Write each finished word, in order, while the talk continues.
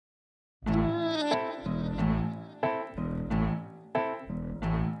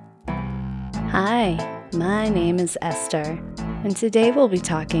Hi, my name is Esther, and today we'll be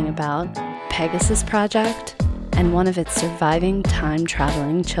talking about Pegasus Project and one of its surviving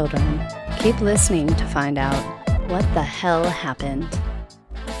time-traveling children. Keep listening to find out what the hell happened.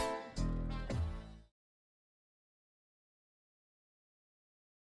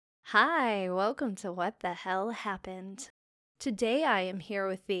 Hi, welcome to What the Hell Happened. Today I am here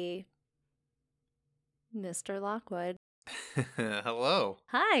with the Mr. Lockwood. Hello.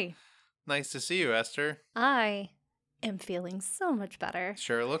 Hi. Nice to see you, Esther. I am feeling so much better.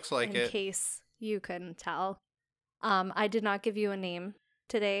 Sure looks like in it. case you couldn't tell. I did not give you a name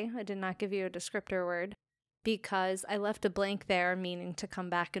today. I did not give you a descriptor word because I left a blank there, meaning to come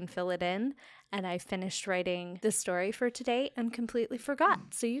back and fill it in. And I finished writing the story for today and completely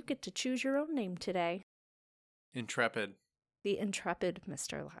forgot. So you get to choose your own name today. Intrepid. The Intrepid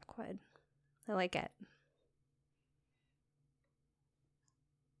Mr. Lockwood. I like it.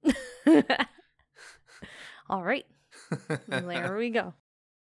 All right. There we go.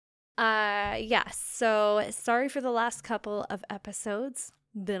 Yes. So sorry for the last couple of episodes.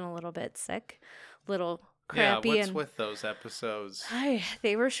 Been a little bit sick, little crappy. Yeah, what's with those episodes?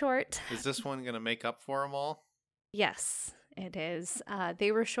 They were short. Is this one going to make up for them all? Yes, it is.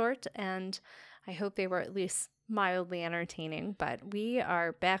 They were short, and I hope they were at least mildly entertaining, but we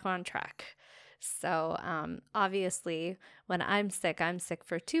are back on track. So, obviously, when I'm sick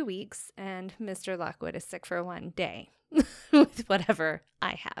for 2 weeks, and Mr. Lockwood is sick for 1 day with whatever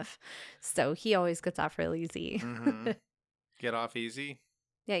I have. So he always gets off really easy. Mm-hmm. Get off easy?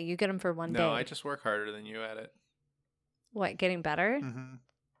 Yeah, you get him for 1 day. No, I just work harder than you at it. What, getting better?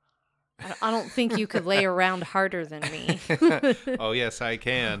 Mm-hmm. I don't think you could lay around harder than me. Oh, yes, I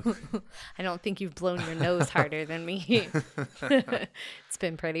can. I don't think you've blown your nose harder than me. It's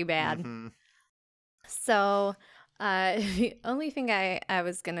been pretty bad. Mm-hmm. So the only thing I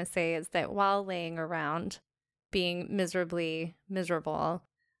was going to say is that while laying around being miserably miserable,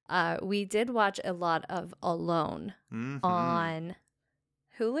 we did watch a lot of Alone on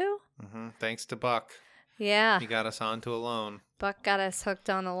Hulu. Mm-hmm. Thanks to Buck. Yeah. He got us onto Alone. Buck got us hooked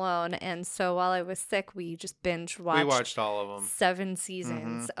on Alone. And so while I was sick, we just binge watched. We watched all of them. 7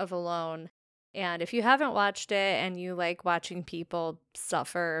 seasons of Alone. And if you haven't watched it and you like watching people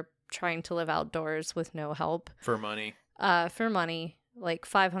suffer trying to live outdoors with no help. For money. Like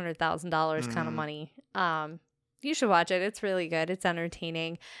 $500,000 kind of money. You should watch it. It's really good. It's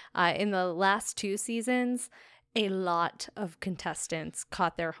entertaining. In the last 2 seasons, a lot of contestants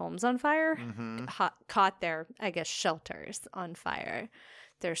caught their homes on fire, caught their, I guess, shelters on fire,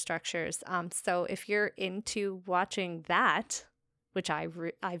 their structures. So if you're into watching that, which I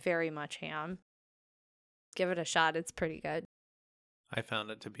very much am, give it a shot. It's pretty good. I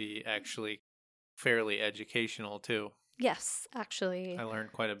found it to be actually fairly educational, too. Yes, actually. I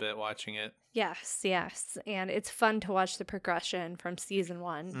learned quite a bit watching it. Yes. And it's fun to watch the progression from season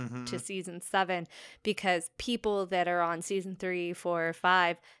 1 to season 7 because people that are on season 3, 4,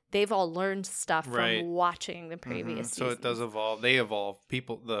 5, they've all learned stuff from watching the previous seasons. So it does evolve. They evolve.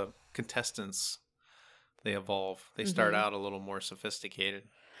 People, the contestants, they evolve. They start out a little more sophisticated.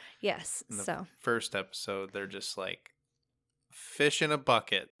 Yes. In the first episode, they're just like fish in a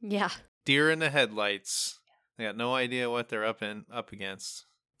bucket. Yeah. Deer in the headlights. They got no idea what they're up against.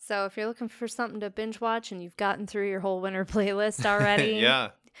 So if you're looking for something to binge watch and you've gotten through your whole winter playlist already,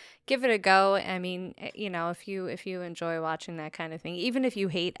 yeah, give it a go. I mean, you know, if you enjoy watching that kind of thing, even if you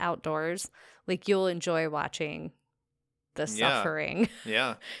hate outdoors, like you'll enjoy watching the suffering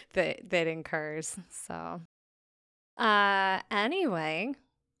that incurs. So anyway,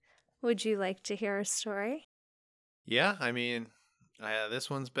 would you like to hear a story? Yeah, I mean, this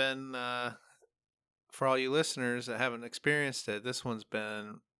one's been for all you listeners that haven't experienced it, this one's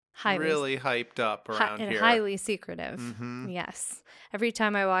been really hyped up around here. And highly secretive. Yes. Every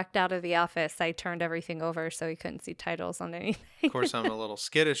time I walked out of the office, I turned everything over so you couldn't see titles on anything. Of course, I'm a little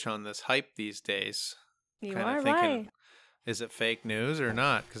skittish on this hype these days. You are right. Is it fake news or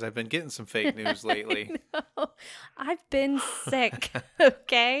not? Because I've been getting some fake news lately. I've been sick,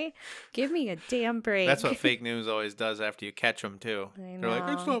 okay? Give me a damn break. That's what fake news always does after you catch them, too. They're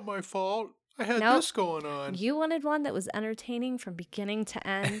like, it's not my fault. I had this going on. You wanted one that was entertaining from beginning to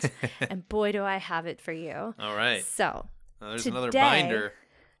end, and boy, do I have it for you. All right. So, there's another binder.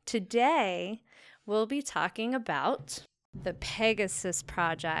 Today, we'll be talking about the Pegasus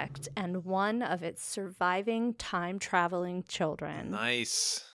Project and one of its surviving time-traveling children.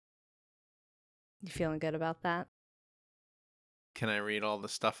 Nice. You feeling good about that? Can I read all the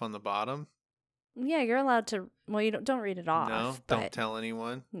stuff on the bottom? Yeah, you're allowed to. Well, you don't read it off. No, don't tell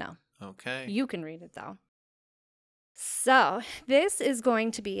anyone. No. Okay. You can read it, though. So this is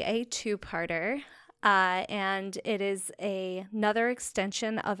going to be a two-parter. And it is another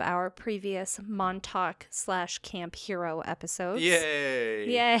extension of our previous Montauk / Camp Hero episodes. Yay!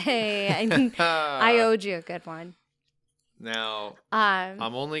 Yay! I owed you a good one. Now,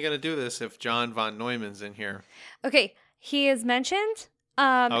 I'm only going to do this if John von Neumann's in here. Okay, he is mentioned.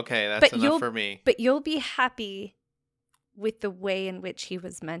 Okay, that's enough for me. But you'll be happy with the way in which he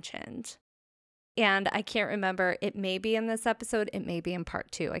was mentioned. And I can't remember. It may be in this episode. It may be in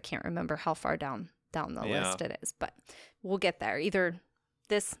part 2. I can't remember how far down the list it is, but we'll get there. Either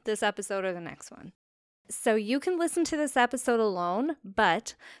this episode or the next one. So you can listen to this episode alone,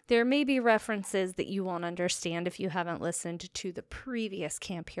 but there may be references that you won't understand if you haven't listened to the previous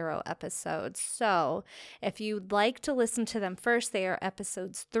Camp Hero episodes. So if you'd like to listen to them first, they are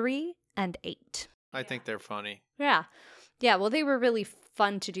episodes 3 and 8. I think they're funny. Yeah. Yeah, well, they were really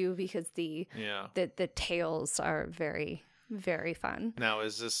fun to do because the tales are very, very fun. Now,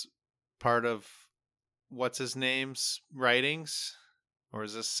 is this part of what's his name's writings, or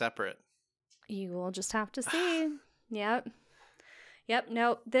is this separate? You will just have to see. Yep.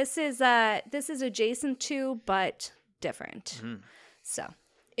 No, this is adjacent to, but different. Mm-hmm. So,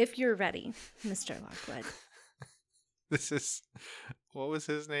 if you're ready, Mr. Lockwood. What was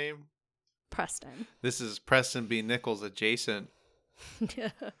his name? Preston. This is Preston B. Nichols adjacent.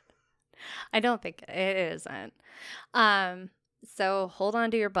 I don't think it isn't. So hold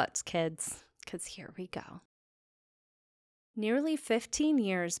on to your butts, kids, because here we go. Nearly 15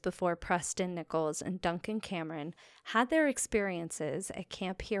 years before Preston Nichols and Duncan Cameron had their experiences at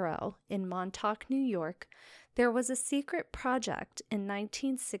Camp Hero in Montauk, New York, there was a secret project in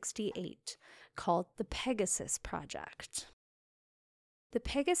 1968 called the Pegasus Project. The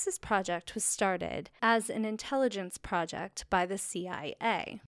Pegasus Project was started as an intelligence project by the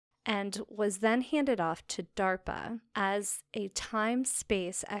CIA and was then handed off to DARPA as a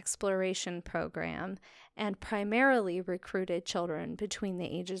time-space exploration program and primarily recruited children between the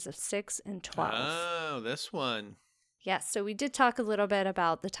ages of 6 and 12. Oh, this one. Yes, so we did talk a little bit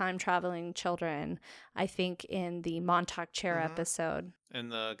about the time-traveling children, I think, in the Montauk Chair episode.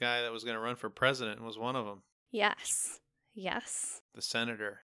 And the guy that was going to run for president was one of them. Yes. The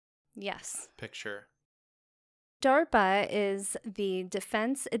senator. Yes. Picture. DARPA is the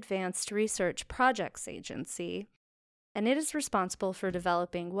Defense Advanced Research Projects Agency, and it is responsible for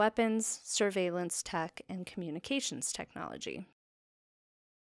developing weapons, surveillance tech, and communications technology.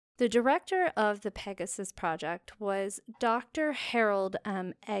 The director of the Pegasus Project was Dr. Harold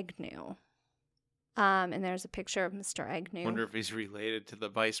M. Agnew. And there's a picture of Mr. Agnew. I wonder if he's related to the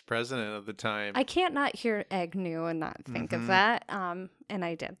vice president of the time. I can't not hear Agnew and not think of that. And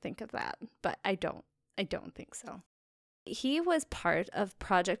I did think of that, but I don't think so. He was part of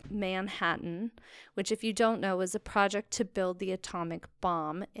Project Manhattan, which, if you don't know, was a project to build the atomic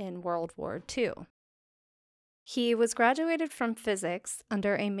bomb in World War II. He was graduated from physics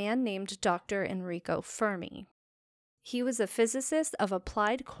under a man named Dr. Enrico Fermi. He was a physicist of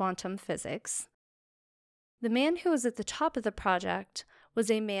applied quantum physics. The man who was at the top of the project was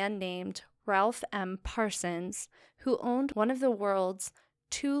a man named Ralph M. Parsons, who owned one of the world's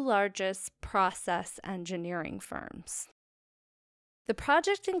 2 largest process engineering firms. The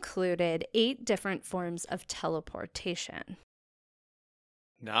project included 8 different forms of teleportation.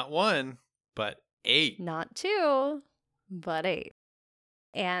 Not 1, but 8. Not 2, but 8.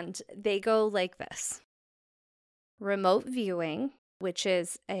 And they go like this. Remote viewing, which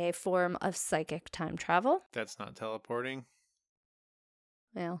is a form of psychic time travel. That's not teleporting.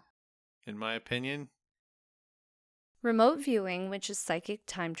 Well, in my opinion. Remote viewing, which is psychic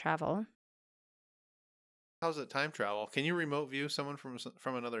time travel. How's it time travel? Can you remote view someone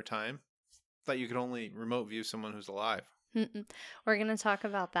from another time? I thought you could only remote view someone who's alive. We're going to talk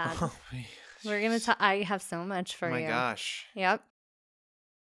about that. Oh, we're going to talk. I have so much for you. Oh my gosh. Yep.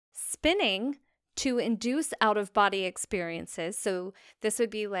 Spinning to induce out-of-body experiences. So this would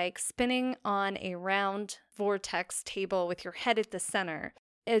be like spinning on a round vortex table with your head at the center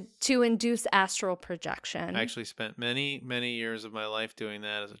to induce astral projection. I actually spent many, many years of my life doing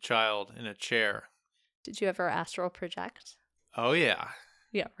that as a child in a chair. Did you ever astral project? Oh, yeah.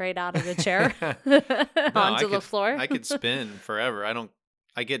 Yeah, right out of the chair onto the floor. I could spin forever.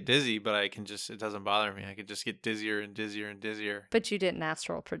 I get dizzy, but it doesn't bother me. I could just get dizzier and dizzier and dizzier. But you didn't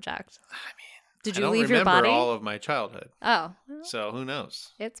astral project. I mean, did you leave your body? I don't remember all of my childhood. Oh. Well, so who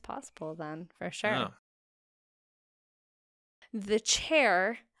knows? It's possible then, for sure. Oh. The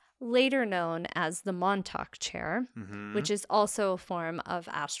chair, later known as the Montauk Chair, which is also a form of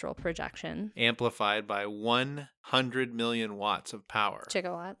astral projection. Amplified by 100 million watts of power.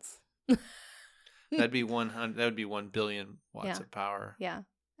 Gigawatts. That'd be 100. That would be 1 billion watts of power. Yeah.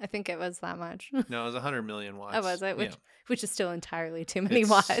 I think it was that much. No, it was 100 million watts. Oh, was it? Yeah. Which is still entirely too many It's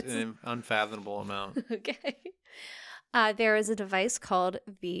watts. an unfathomable amount. Okay. There is a device called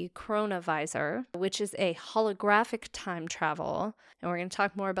the Chronovisor, which is a holographic time travel. And we're going to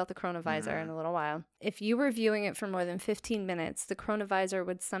talk more about the Chronovisor in a little while. If you were viewing it for more than 15 minutes, the Chronovisor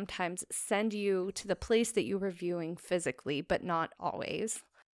would sometimes send you to the place that you were viewing physically, but not always.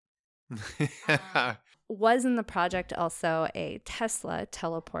 Was in the project also a Tesla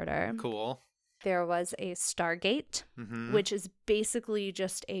teleporter. Cool. There was a Stargate, which is basically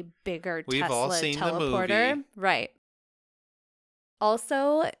just a bigger We've Tesla all seen teleporter. the movie. Right.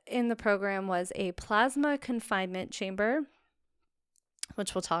 Also in the program was a plasma confinement chamber,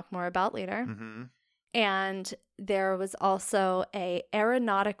 which we'll talk more about later. And there was also a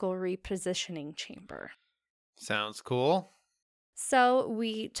aeronautical repositioning chamber. Sounds cool. So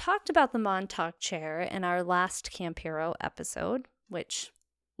we talked about the Montauk chair in our last Camp Hero episode, which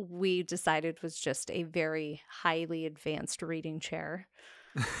we decided was just a very highly advanced reading chair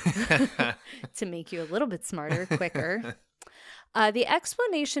to make you a little bit smarter, quicker. The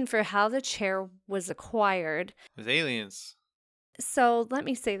explanation for how the chair was acquired was aliens. So let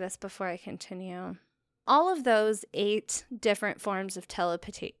me say this before I continue. All of those 8 different forms of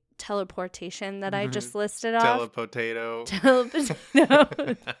teleportation that I just listed off.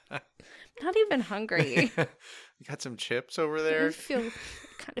 Telepotato. Not even hungry. You got some chips over there? I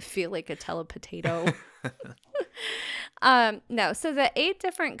kind of feel like a telepotato. No, so the 8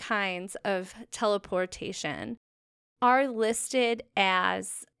 different kinds of teleportation are listed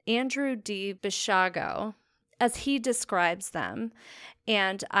as Andrew D. Basiago, as he describes them.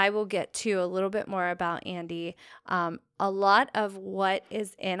 And I will get to a little bit more about Andy. A lot of what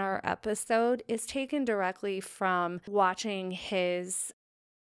is in our episode is taken directly from watching his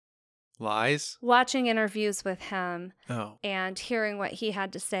lies, watching interviews with him, oh, and hearing what he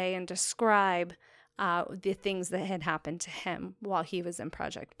had to say and describe the things that had happened to him while he was in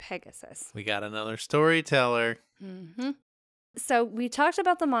Project Pegasus. We got another storyteller. Mm-hmm. So we talked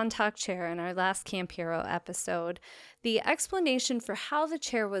about the Montauk chair in our last Camp Hero episode. The explanation for how the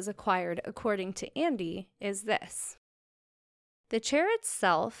chair was acquired, according to Andy, is this. The chair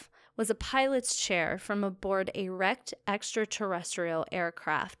itself was a pilot's chair from aboard a wrecked extraterrestrial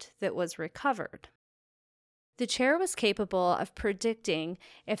aircraft that was recovered. The chair was capable of predicting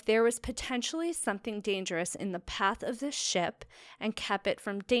if there was potentially something dangerous in the path of the ship and kept it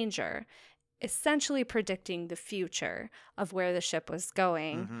from danger, essentially predicting the future of where the ship was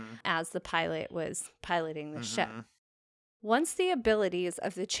going as the pilot was piloting the ship. Once the abilities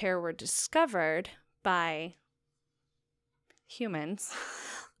of the chair were discovered by humans,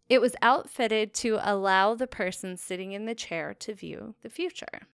 it was outfitted to allow the person sitting in the chair to view the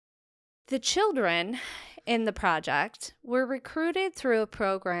future. The children in the project were recruited through a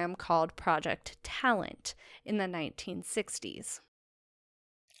program called Project Talent in the 1960s.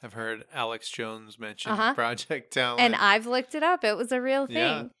 I've heard Alex Jones mention Project Talent. And I've looked it up. It was a real thing.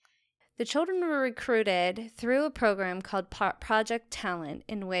 Yeah. The children were recruited through a program called Project Talent,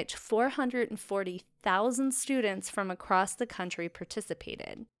 in which 440,000 students from across the country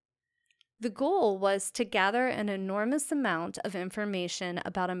participated. The goal was to gather an enormous amount of information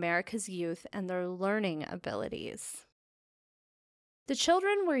about America's youth and their learning abilities. The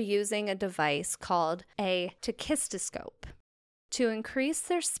children were using a device called a tachistoscope to increase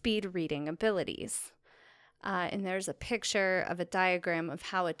their speed reading abilities. And there's a picture of a diagram of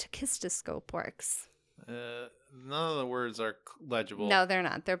how a tachistoscope works. None of the words are legible. No, they're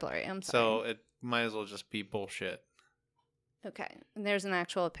not. They're blurry. I'm sorry. So it might as well just be bullshit. Okay. And there's an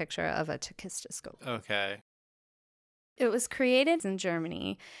actual picture of a tachistoscope. Okay. It was created in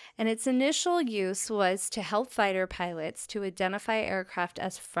Germany, and its initial use was to help fighter pilots to identify aircraft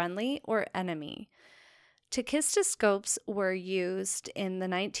as friendly or enemy. Tachistoscopes were used in the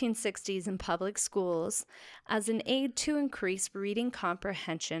 1960s in public schools as an aid to increase reading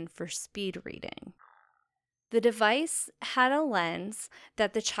comprehension for speed reading. The device had a lens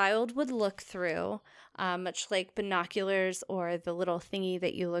that the child would look through, much like binoculars or the little thingy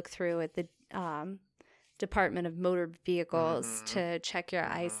that you look through at the Department of Motor Vehicles to check your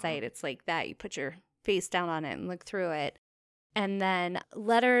eyesight. It's like that. You put your face down on it and look through it. And then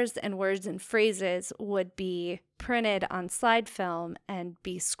letters and words and phrases would be printed on slide film and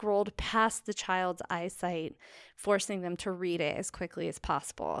be scrolled past the child's eyesight, forcing them to read it as quickly as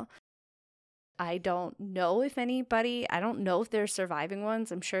possible. I don't know if there's surviving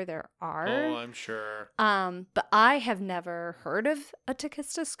ones. I'm sure there are. Oh, I'm sure. But I have never heard of a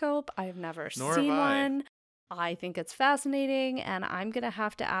tachistoscope. I've never seen one. I think it's fascinating, and I'm going to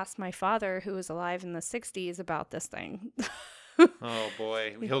have to ask my father, who was alive in the 60s, about this thing. Oh,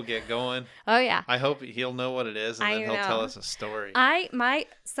 boy. He'll get going. Oh, yeah. I hope he'll know what it is, and then he'll tell us a story.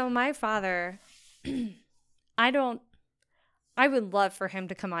 My father, I would love for him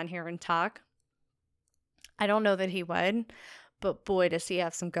to come on here and talk. I don't know that he would, but boy, does he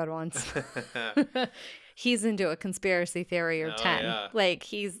have some good ones. He's into a conspiracy theory or 10. Yeah. Like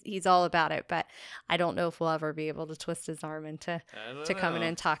he's all about it, but I don't know if we'll ever be able to twist his arm into coming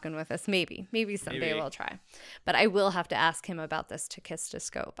and talking with us. Maybe someday we'll try. But I will have to ask him about this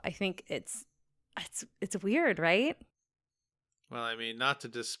tachistoscope. I think it's weird, right? Well, I mean, not to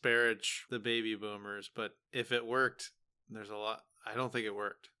disparage the baby boomers, but if it worked, there's a lot. I don't think it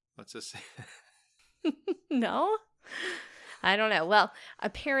worked. Let's just say. No? I don't know. Well,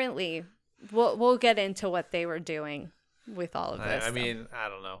 apparently we'll get into what they were doing with all of this. I mean, I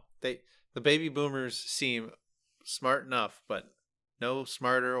don't know. The baby boomers seem smart enough, but no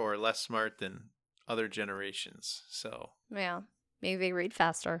smarter or less smart than other generations. So yeah, maybe they read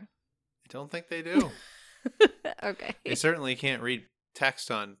faster. I don't think they do. Okay. They certainly can't read text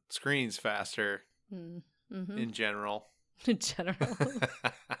on screens faster in general. In general.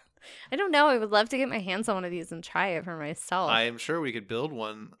 I don't know. I would love to get my hands on one of these and try it for myself. I am sure we could build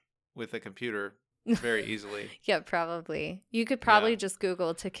one with a computer very easily. Yeah, probably. You could probably just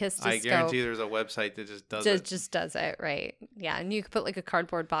Google tachistoscope. I guarantee there's a website that just does it. Just does it, right. Yeah, and you could put like a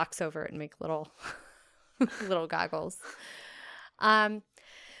cardboard box over it and make little little goggles.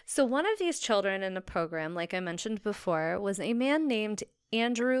 So one of these children in the program, like I mentioned before, was a man named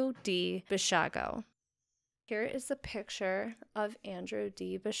Andrew D. Basiago. Here is a picture of Andrew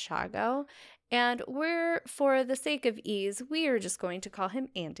D. Basiago, and for the sake of ease, we are just going to call him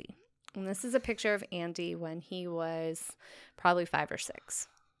Andy. And this is a picture of Andy when he was probably 5 or 6.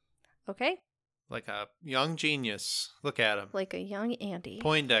 Okay? Like a young genius. Look at him. Like a young Andy.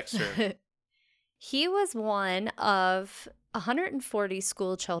 Poindexter. He was one of 140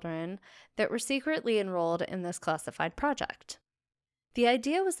 school children that were secretly enrolled in this classified project. The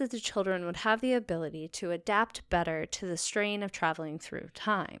idea was that the children would have the ability to adapt better to the strain of traveling through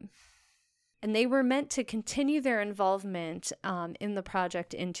time. And they were meant to continue their involvement in the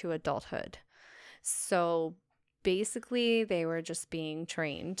project into adulthood. So basically, they were just being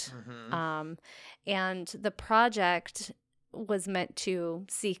trained. Mm-hmm. And the project was meant to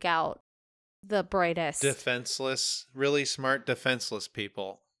seek out the brightest. Defenseless, really smart, defenseless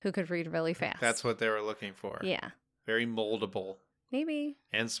people. Who could read really fast. That's what they were looking for. Yeah. Very moldable. Maybe.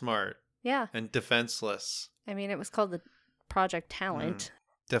 And smart. Yeah. And defenseless. I mean, it was called the Project Talent.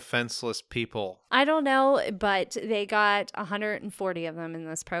 Defenseless people. I don't know, but they got 140 of them in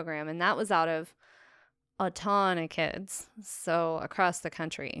this program, and that was out of a ton of kids, so across the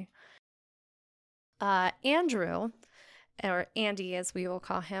country. Andrew, or Andy as we will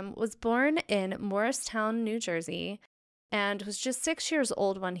call him, was born in Morristown, New Jersey, and was just 6 years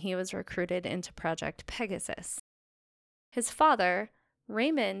old when he was recruited into Project Pegasus. His father,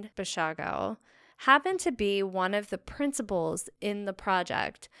 Raymond Basiago, happened to be one of the principals in the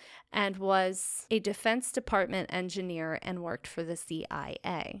project and was a Defense Department engineer and worked for the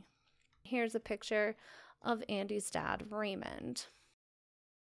CIA. Here's a picture of Andy's dad, Raymond.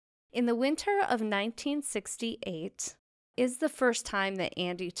 In the winter of 1968 is the first time that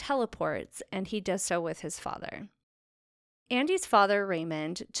Andy teleports, and he does so with his father. Andy's father,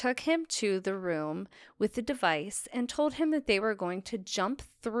 Raymond, took him to the room with the device and told him that they were going to jump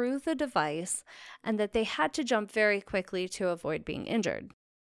through the device and that they had to jump very quickly to avoid being injured,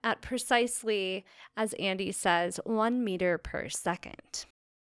 at precisely, as Andy says, 1 meter per second.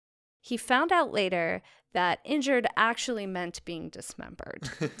 He found out later that injured actually meant being dismembered.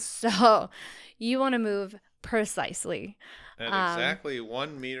 So you want to move precisely. At exactly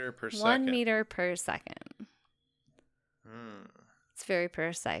 1 meter per second. 1 meter per second. It's very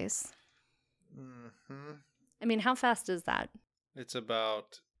precise. Mm-hmm. I mean, how fast is that? It's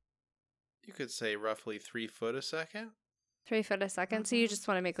about, you could say roughly 3 foot a second. 3 foot a second? So you just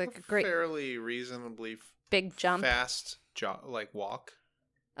want to make like a great... fairly reasonably big jump. Fast walk.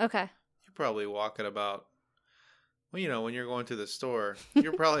 Okay. You probably walk at about, well, you know, when you're going to the store,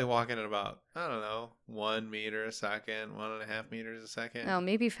 you're probably walking at about, I don't know, 1 meter a second, 1.5 meters a second. Oh,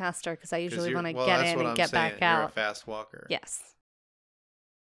 maybe faster because I usually want to get in and get back out. You're a fast walker. Yes.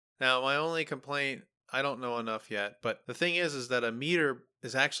 Now, my only complaint, I don't know enough yet, but the thing is that a meter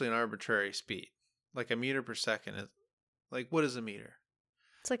is actually an arbitrary speed. Like a meter per second is, like, what is a meter?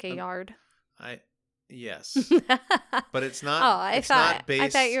 It's like a yard. Yes. But it's not. Oh, I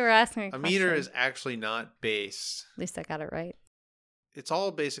thought you were asking a question. Meter is actually not based. At least I got it right. It's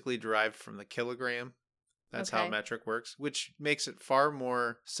all basically derived from the kilogram. That's how metric works, which makes it far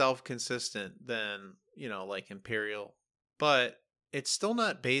more self-consistent than, like imperial. But it's still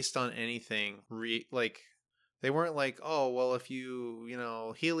not based on anything like they weren't like, oh, well, if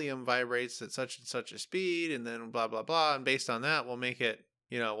helium vibrates at such and such a speed and then blah, blah, blah. And based on that, we'll make it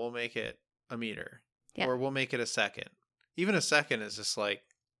a meter or we'll make it a second. Even a second is just like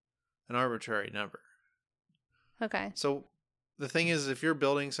an arbitrary number. Okay. So the thing is, if you're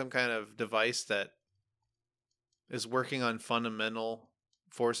building some kind of device that is working on fundamental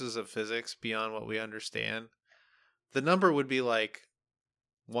forces of physics beyond what we understand, the number would be like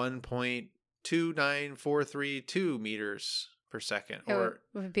 1.29432 meters per second, or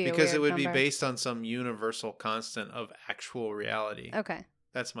would be because it would be based on some universal constant of actual reality. Okay.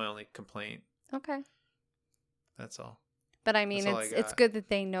 That's my only complaint. Okay. That's all. But I mean, it's good that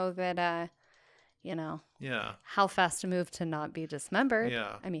they know that, Yeah. how fast to move to not be dismembered.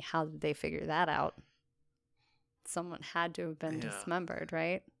 Yeah. I mean, how did they figure that out? Someone had to have been dismembered,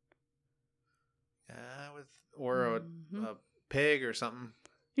 right? Yeah, or a pig or something.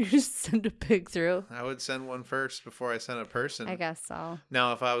 You just send a pig through. I would send one first before I sent a person. I guess so.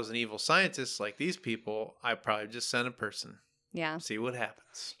 Now, if I was an evil scientist like these people, I'd probably just send a person. Yeah. See what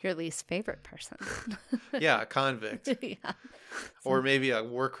happens. Your least favorite person. Yeah, a convict. Yeah. Or maybe a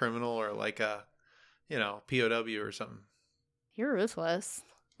war criminal or like a, POW or something. You're ruthless.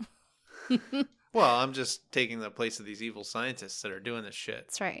 Well, I'm just taking the place of these evil scientists that are doing this shit.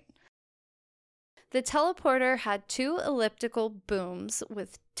 That's right. The teleporter had 2 elliptical booms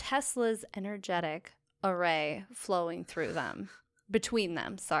with Tesla's energetic array flowing through them. Between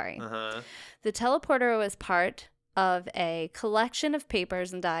them, sorry. Uh-huh. The teleporter was part of a collection of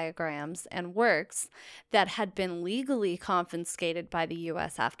papers and diagrams and works that had been legally confiscated by the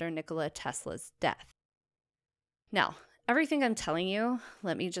U.S. after Nikola Tesla's death. Now, everything I'm telling you,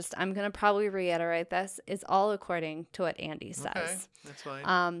 I'm going to probably reiterate this, is all according to what Andy says. Okay, that's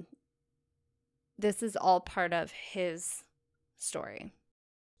fine. This is all part of his story.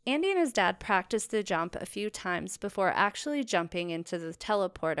 Andy and his dad practiced the jump a few times before actually jumping into the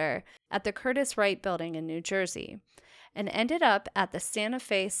teleporter at the Curtiss Wright Building in New Jersey and ended up at the Santa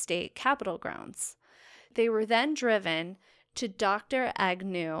Fe State Capitol grounds. They were then driven to Dr.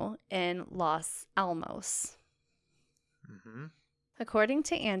 Agnew in Los Alamos. Mm-hmm. According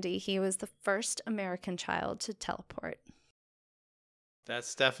to Andy, he was the first American child to teleport.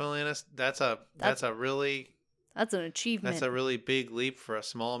 That's definitely that's an achievement. That's a really big leap for a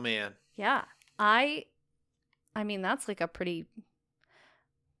small man. Yeah. I mean, that's like a pretty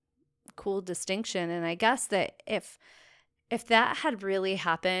cool distinction. And I guess that if that had really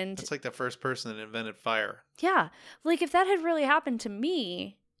happened... That's like the first person that invented fire. Yeah. Like if that had really happened to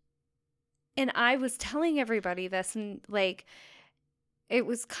me and I was telling everybody this and like... It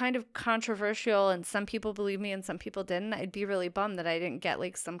was kind of controversial and some people believed me and some people didn't. I'd be really bummed that I didn't get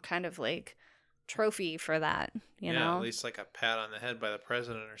like some kind of like trophy for that, you know? At least like a pat on the head by the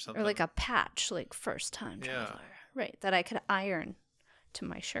president or something. Or like a patch, like first time traveler. Right, that I could iron to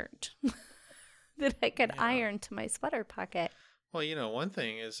my shirt. That I could iron to my sweater pocket. Well, one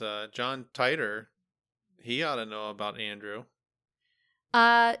thing is John Titor, he ought to know about Andrew.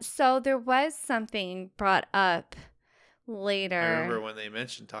 So there was something brought up later. I remember when they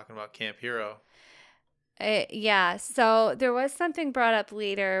mentioned talking about Camp Hero. Yeah, so there was something brought up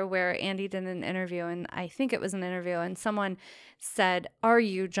later where Andy did an interview, and I think it was an interview, and someone said, "Are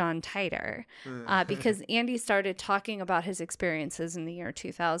you John Titor?" Because Andy started talking about his experiences in the year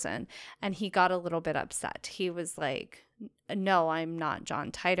 2000, and he got a little bit upset. He was like, "No, I'm not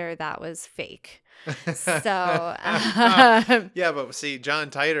John Titor. That was fake." So, yeah, but see,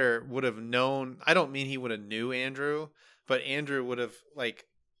 John Titor would have known. I don't mean he would have knew Andrew, but Andrew would have like.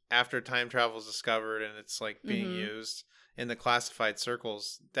 After time travel is discovered and it's like being used in the classified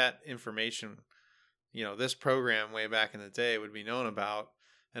circles, that information, this program way back in the day would be known about.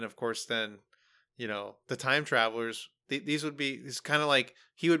 And of course, then, the time travelers, it's kind of like,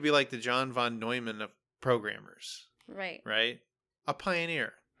 he would be like the John von Neumann of programmers. Right. Right? A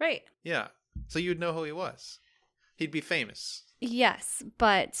pioneer. Right. Yeah. So you'd know who he was. He'd be famous. Yes,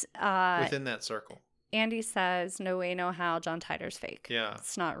 but... within that circle. Andy says, no way, no how, John Titor's fake. Yeah.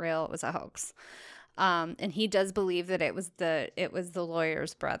 It's not real. It was a hoax. And he does believe that it was the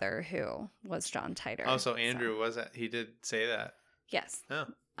lawyer's brother who was John Titor. Oh, so Andrew was that? He did say that? Yes. Oh,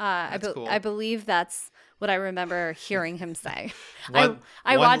 cool. I believe that's what I remember hearing him say.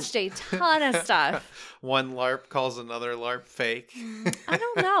 I watched a ton of stuff. One LARP calls another LARP fake. I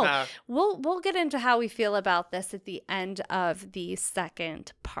don't know. We'll get into how we feel about this at the end of the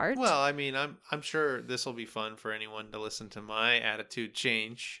second part. Well, I mean, I'm sure this will be fun for anyone to listen to my attitude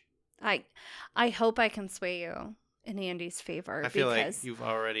change. I hope I can sway you in Andy's favor. I feel like you've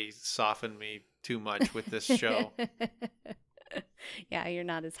already softened me too much with this show. Yeah, you're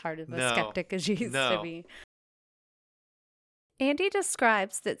not as hard of a skeptic as you used No. to be. Andy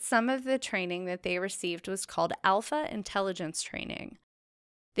describes that some of the training that they received was called alpha intelligence training.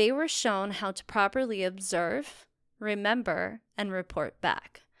 They were shown how to properly observe, remember, and report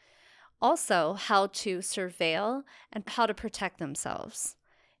back. Also, how to surveil and how to protect themselves.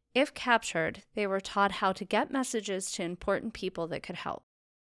 If captured, they were taught how to get messages to important people that could help.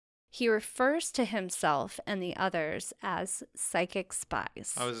 He refers to himself and the others as psychic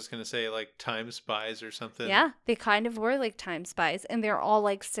spies. I was just going to say like time spies or something. Yeah, they kind of were like time spies, and they're all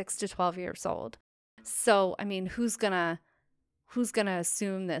like 6 to 12 years old. So, I mean, who's gonna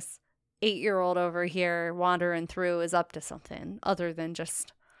assume this 8-year-old over here wandering through is up to something other than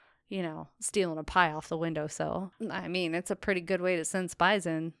just, stealing a pie off the windowsill? I mean, it's a pretty good way to send spies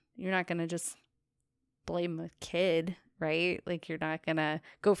in. You're not going to just blame a kid, right? Like, you're not going to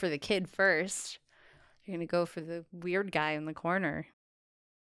go for the kid first. You're going to go for the weird guy in the corner.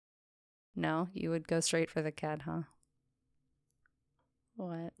 No, you would go straight for the kid, huh?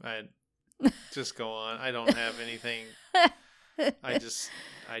 What? I'd just go on. I don't have anything.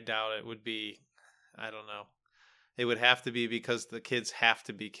 I doubt it would be, I don't know. It would have to be because the kids have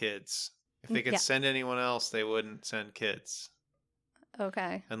to be kids. If they could send anyone else, they wouldn't send kids.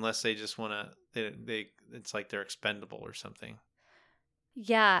 Okay. Unless they just want to, it's like they're expendable or something.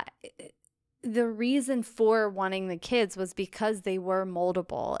 Yeah. The reason for wanting the kids was because they were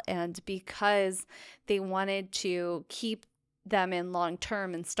moldable and because they wanted to keep them in long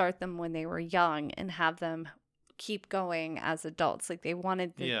term and start them when they were young and have them keep going as adults. Like, they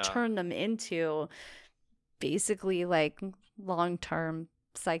wanted to turn them into basically like long-term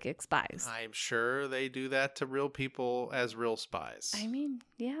psychic spies. I'm sure they do that to real people as real spies. I mean,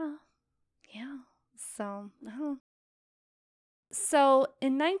 yeah. So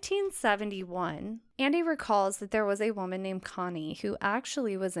in 1971, Andy recalls that there was a woman named Connie who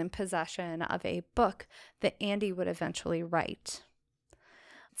actually was in possession of a book that Andy would eventually write.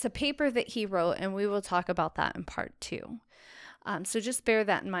 It's a paper that he wrote, and we will talk about that in part 2. So just bear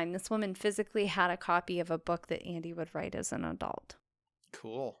that in mind. This woman physically had a copy of a book that Andy would write as an adult.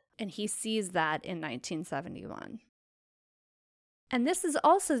 Cool. And he sees that in 1971. And this is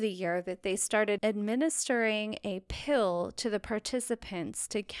also the year that they started administering a pill to the participants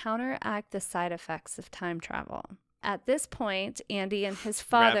to counteract the side effects of time travel. At this point, Andy and his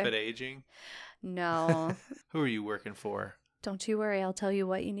father... Rapid aging? No. Who are you working for? Don't you worry. I'll tell you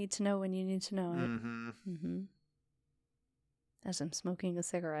what you need to know when you need to know it. Mm-hmm. As I'm smoking a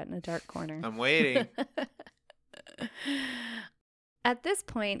cigarette in a dark corner. I'm waiting. At this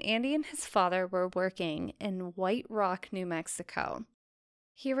point, Andy and his father were working in White Rock, New Mexico.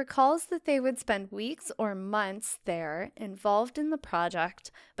 He recalls that they would spend weeks or months there involved in the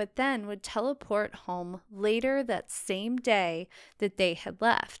project, but then would teleport home later that same day that they had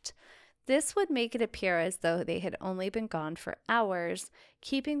left. This would make it appear as though they had only been gone for hours,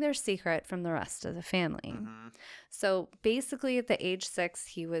 keeping their secret from the rest of the family. Mm-hmm. So basically at the age 6,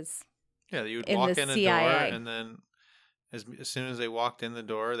 he was you would in walk the in the CIA. door, and then as soon as they walked in the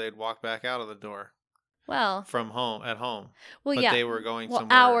door, they'd walk back out of the door. Well, at home. Well, but yeah. they were going somewhere.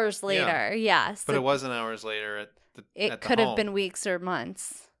 Hours later, yeah. So but it wasn't hours later it could have been weeks or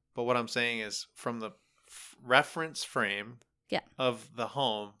months. But what I'm saying is, from the reference frame of the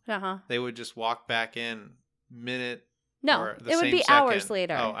home, they would just walk back in minute. No, it would be hours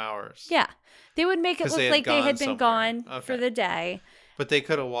later. Oh, hours. Yeah. They would make it look like they had been gone for the day. But they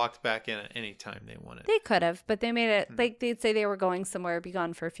could have walked back in at any time they wanted. They could have, but they made it like they'd say they were going somewhere, be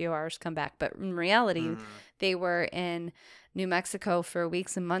gone for a few hours, come back. But in reality, they were in New Mexico for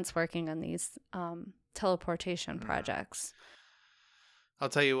weeks and months working on these teleportation projects. I'll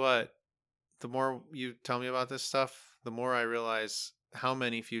tell you what, the more you tell me about this stuff, the more I realize how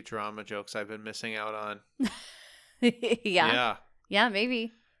many Futurama jokes I've been missing out on. Yeah,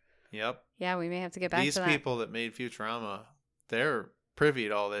 maybe. Yep. Yeah, we may have to get back to that. These people that made Futurama, they're privy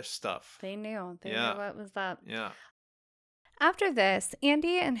to all this stuff. They knew. They knew what was up. Yeah. After this,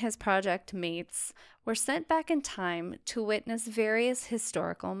 Andy and his project mates were sent back in time to witness various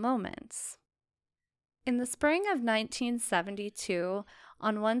historical moments. In the spring of 1972,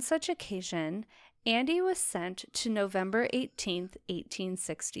 on one such occasion, Andy was sent to November 18th,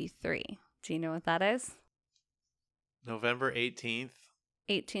 1863. Do you know what that is? November 18th?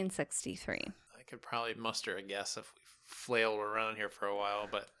 1863. I could probably muster a guess if we flailed around here for a while,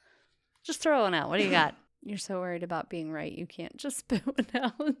 but... Just throw one out. What do you got? You're so worried about being right, you can't just spit one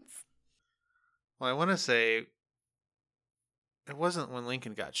out. Well, I want to say It wasn't when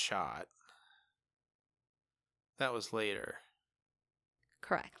Lincoln got shot. That was later.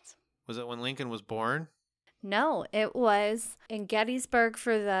 Correct. Was it when Lincoln was born? No, it was in Gettysburg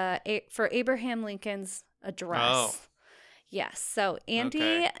for Abraham Lincoln's address. Oh. Yes. So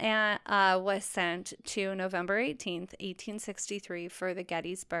Andy was sent to November 18th, 1863 for the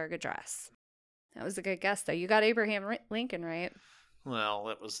Gettysburg Address. That was a good guess, though. You got Abraham Lincoln right. Well,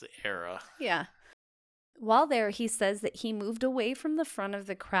 that was the era. Yeah. While there, he says that he moved away from the front of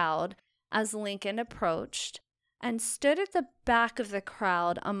the crowd as Lincoln approached and stood at the back of the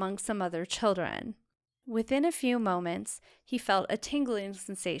crowd among some other children. Within a few moments, he felt a tingling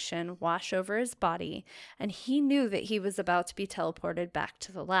sensation wash over his body, and he knew that he was about to be teleported back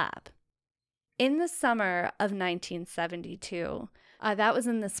to the lab. In the summer of 1972, that was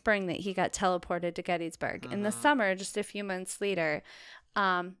in the spring that he got teleported to Gettysburg. In the summer, just a few months later,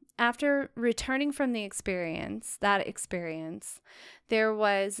 after returning from that experience, there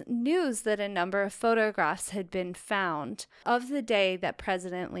was news that a number of photographs had been found of the day that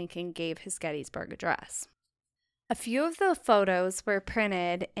President Lincoln gave his Gettysburg Address. A few of the photos were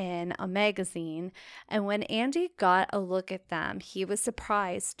printed in a magazine, and when Andy got a look at them, he was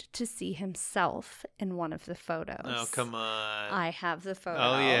surprised to see himself in one of the photos. Oh, come on. I have the photo.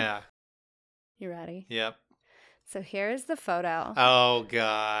 Oh, yeah. You ready? Yep. So here's the photo. Oh,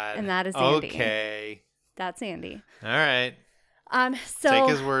 God. And that is Andy. Okay. That's Andy. All right. So take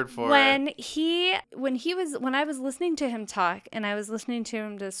his word for it. When I was listening to him talk and I was listening to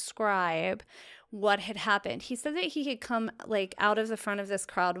him describe what had happened, he said that he had come out of the front of this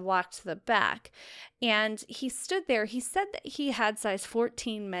crowd, walked to the back, and he stood there. He said that he had size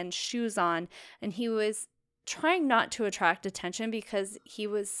 14 men's shoes on, and he was trying not to attract attention because he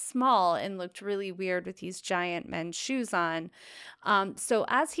was small and looked really weird with these giant men's shoes on. So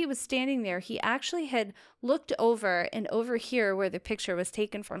as he was standing there, he actually had looked over, and over here where the picture was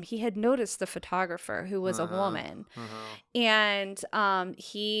taken from, he had noticed the photographer, who was a woman. And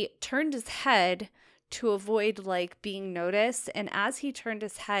he turned his head to avoid being noticed, and as he turned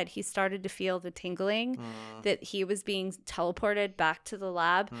his head, he started to feel the tingling that he was being teleported back to the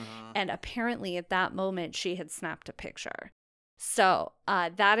lab, and apparently at that moment she had snapped a picture. So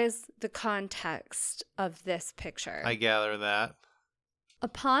that is the context of this picture. I gather that.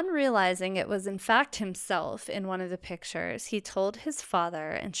 Upon realizing it was in fact himself in one of the pictures, he told his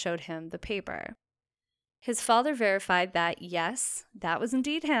father and showed him the paper. His father verified that, yes, that was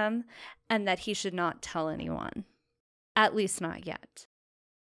indeed him, and that he should not tell anyone. At least not yet.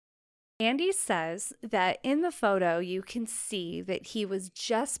 Andy says that in the photo, you can see that he was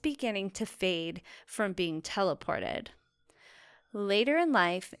just beginning to fade from being teleported. Later in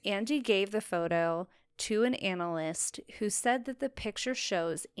life, Andy gave the photo to an analyst who said that the picture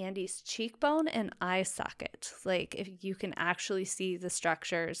shows Andy's cheekbone and eye socket. If you can actually see the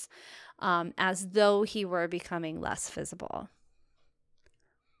structures, as though he were becoming less visible.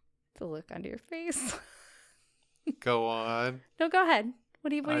 The look on your face. Go on. No, go ahead.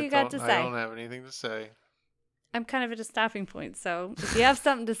 What do you got to say? I don't have anything to say. I'm kind of at a stopping point, so if you have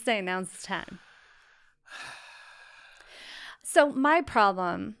something to say, now's the time. So my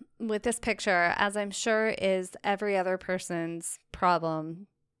problem with this picture, as I'm sure is every other person's problem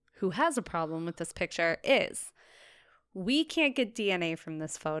who has a problem with this picture, is we can't get DNA from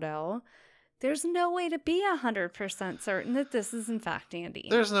this photo. There's no way to be 100% certain that this is in fact Andy.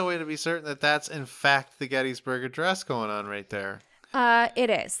 There's no way to be certain that that's in fact the Gettysburg Address going on right there. It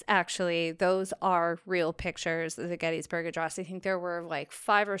is, actually. Those are real pictures of the Gettysburg Address. I think there were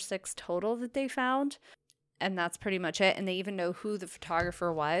 5 or 6 total that they found. And that's pretty much it. And they even know who the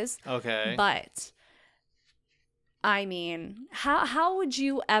photographer was. Okay. But, I mean, how would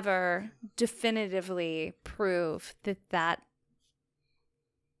you ever definitively prove that that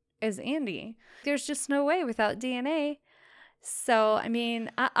is Andy? There's just no way without DNA. So, I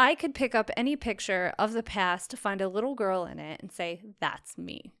mean, I could pick up any picture of the past, find a little girl in it, and say, that's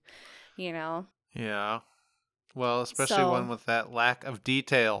me, Yeah. Well, especially one with that lack of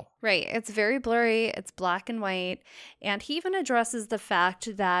detail. Right. It's very blurry. It's black and white. And he even addresses the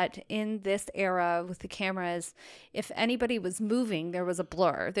fact that in this era with the cameras, if anybody was moving, there was a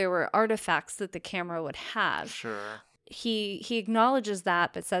blur. There were artifacts that the camera would have. Sure. He acknowledges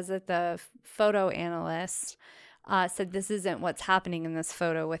that, but says that the photo analyst said this isn't what's happening in this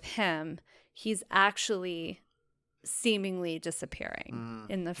photo with him. He's actually seemingly disappearing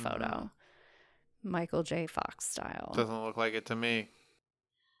in the photo. Michael J. Fox style. Doesn't look like it to me.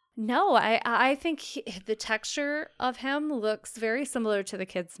 No, I think the texture of him looks very similar to the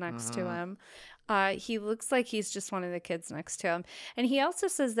kids next to him. He looks like he's just one of the kids next to him. And he also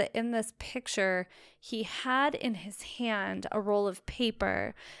says that in this picture, he had in his hand a roll of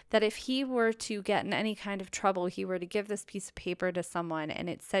paper that if he were to get in any kind of trouble, he were to give this piece of paper to someone and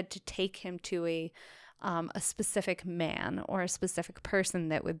it said to take him to a specific man or a specific person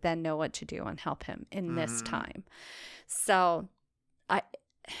that would then know what to do and help him in this time. So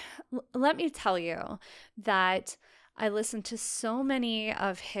let me tell you that I listened to so many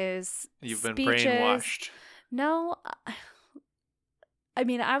of his You've been speeches. brainwashed. No, I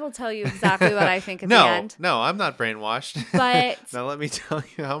mean, I will tell you exactly what I think at the end. No, I'm not brainwashed. But now let me tell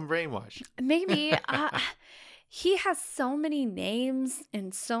you how I'm brainwashed. Maybe he has so many names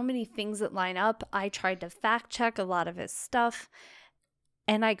and so many things that line up. I tried to fact check a lot of his stuff,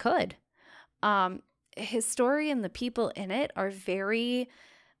 and I could. His story and the people in it are very.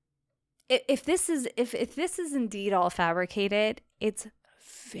 If this is indeed all fabricated, it's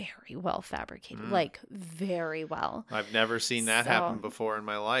very well fabricated, like very well. I've never seen that happen before in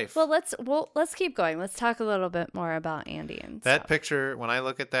my life. Well, let's keep going. Let's talk a little bit more about Andy and that stuff. picture. When I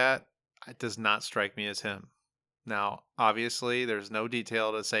look at that, it does not strike me as him. Now, obviously, there's no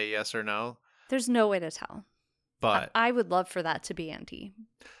detail to say yes or no. There's no way to tell. But I would love for that to be Andy,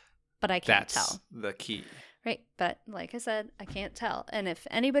 but I can't tell. That's the key. Right. But like I said, I can't tell. And if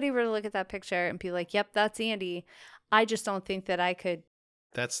anybody were to look at that picture and be like, yep, that's Andy, I just don't think that I could.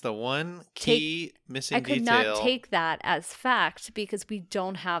 That's the one key missing detail. I could not take that as fact because we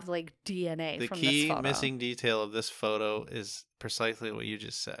don't have like DNA the from this photo. The key missing detail of this photo is precisely what you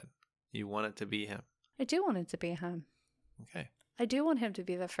just said. You want it to be him. I do want it to be him. Okay. I do want him to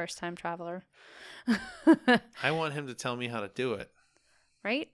be the first time traveler. I want him to tell me how to do it.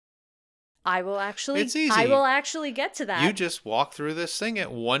 Right? I will actually. It's easy. I will actually get to that. You just walk through this thing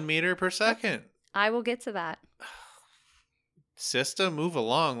at 1 meter per second. I will get to that. Sista, move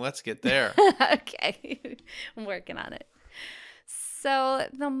along. Let's get there. Okay. I'm working on it. So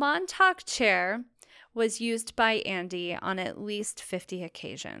the Montauk chair was used by Andy on at least 50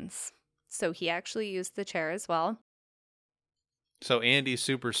 occasions. So he actually used the chair as well. So Andy's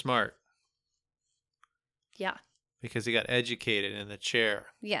super smart. Yeah. Because he got educated in the chair.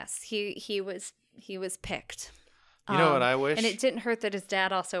 Yes, he was picked. You know what I wish? And it didn't hurt that his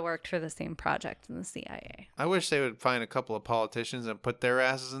dad also worked for the same project in the CIA. I wish they would find a couple of politicians and put their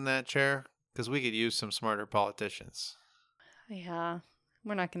asses in that chair, because we could use some smarter politicians. Yeah,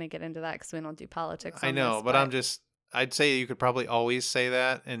 we're not going to get into that because we don't do politics. I know, but I'd say you could probably always say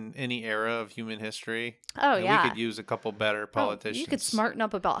that in any era of human history. Oh, yeah. We could use a couple better politicians. You could smarten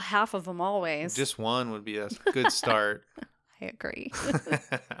up about half of them always. Just one would be a good start. I agree.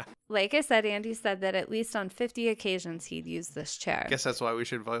 Like I said, Andy said that at least on 50 occasions he'd use this chair. I guess that's why we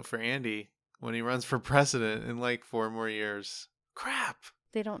should vote for Andy when he runs for president in like 4 more years. Crap.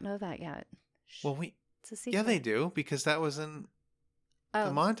 They don't know that yet. Well, it's a secret. Yeah, they do, because that was in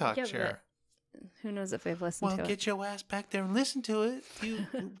the Montauk chair. Who knows if they've listened to it. Well, get your ass back there and listen to it. You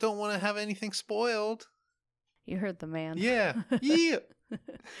don't want to have anything spoiled. You heard the man. Yeah. Yeah.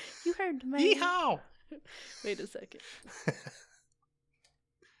 You heard the man. Yeehaw. Wait a second.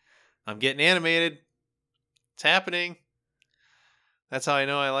 I'm getting animated. It's happening. That's how I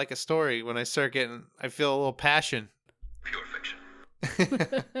know I like a story. When I feel a little passion. Pure fiction.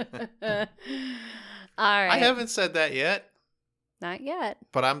 All right. I haven't said that yet. Not yet.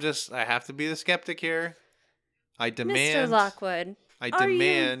 But I have to be the skeptic here. I demand. Mr. Lockwood.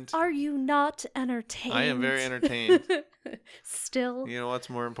 Are you not entertained? I am very entertained. Still. You know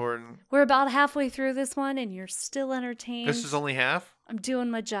what's more important? We're about halfway through this one and you're still entertained. This is only half? I'm doing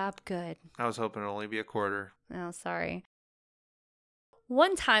my job good. I was hoping it'd only be a quarter. Oh, sorry.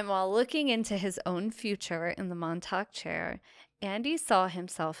 One time while looking into his own future in the Montauk chair, Andy saw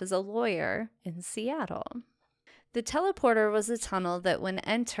himself as a lawyer in Seattle. The teleporter was a tunnel that when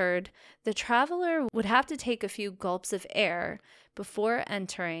entered, the traveler would have to take a few gulps of air before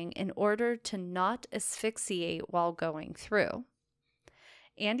entering in order to not asphyxiate while going through.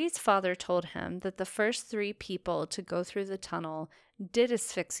 Andy's father told him that the first 3 people to go through the tunnel did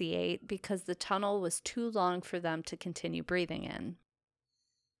asphyxiate because the tunnel was too long for them to continue breathing in.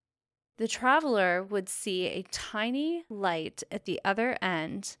 The traveler would see a tiny light at the other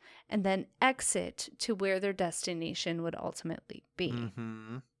end and then exit to where their destination would ultimately be.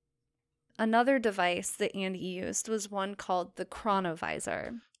 Mm-hmm. Another device that Andy used was one called the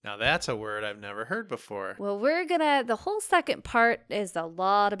chronovisor. Now that's a word I've never heard before. Well, the whole second part is a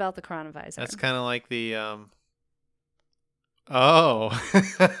lot about the chronovisor. That's kind of like the,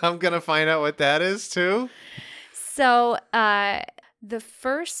 I'm going to find out what that is too. So, The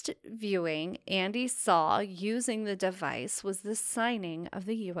first viewing Andy saw using the device was the signing of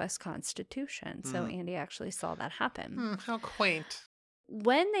the U.S. Constitution. So Andy actually saw that happen. How quaint.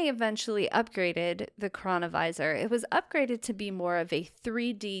 When they eventually upgraded the chronovisor, it was upgraded to be more of a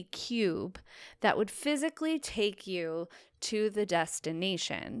 3D cube that would physically take you to the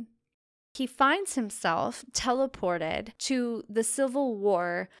destination. He finds himself teleported to the Civil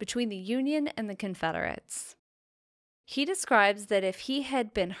War between the Union and the Confederates. He describes that if he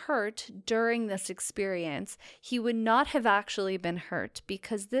had been hurt during this experience, he would not have actually been hurt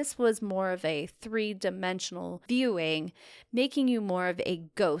because this was more of a three-dimensional viewing, making you more of a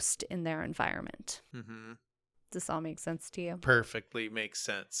ghost in their environment. Mm-hmm. Does this all make sense to you? Perfectly makes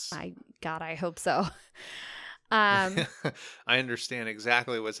sense. I hope so. I understand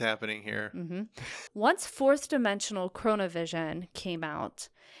exactly what's happening here. Mm-hmm. Once fourth dimensional chronovision came out,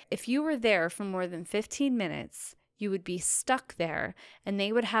 if you were there for more than 15 minutes, you would be stuck there and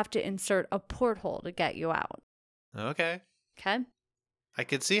they would have to insert a porthole to get you out. Okay. Okay? I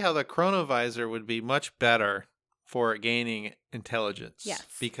could see how the chronovisor would be much better for gaining intelligence. Yes.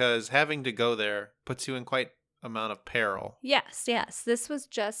 Because having to go there puts you in quite amount of peril. Yes. This was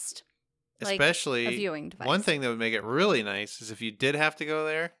just Especially like a viewing device. One thing that would make it really nice is if you did have to go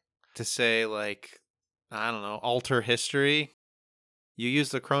there to say, like, I don't know, alter history. You use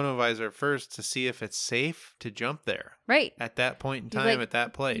the chronovisor first to see if it's safe to jump there. Right. At that point in You, time, at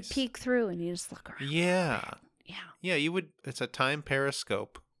that place. You peek through and you just look around. Yeah. Yeah. Yeah, you would. It's a time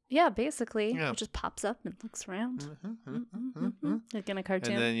periscope. Yeah, basically. Yeah. It just pops up and looks around. Mm-hmm. Like in a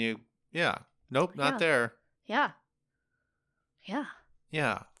cartoon. And then nope, not Yeah. there. Yeah. Yeah.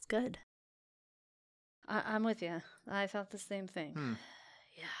 Yeah. It's good. I'm with you. I thought the same thing.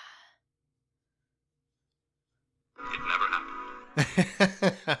 It never happened.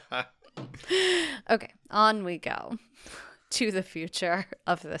 Okay, on we go to the future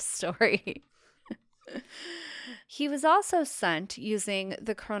of this story. He was also sent using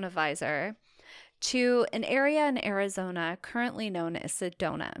the chronovisor to an area in Arizona currently known as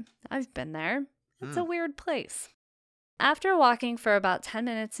Sedona. I've been there. It's a weird place. After walking for about 10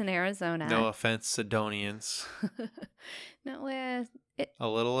 minutes in Arizona. No offense, Sidonians. No, A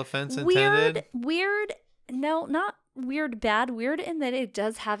little offense intended? Weird. No, not weird bad. Weird in that it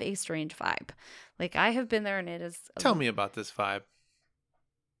does have a strange vibe. Like, I have been there and it is... Tell me about this vibe.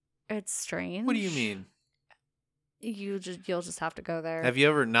 It's strange. What do you mean? You'll just have to go there. Have you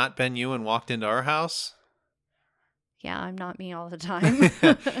ever not been you and walked into our house? Yeah, I'm not me all the time.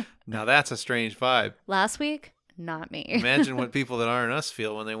 Now that's a strange vibe. Last week, not me. Imagine what people that aren't us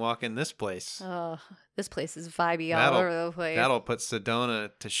feel when they walk in this place. Oh, this place is vibey all over the place. That'll put Sedona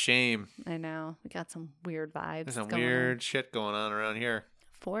to shame. I know. We got some weird vibes. There's some going weird on. shit going on around here.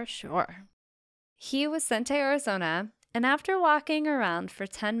 For sure. He was sent to Arizona, and after walking around for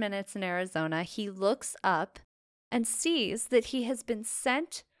 10 minutes in Arizona, he looks up and sees that he has been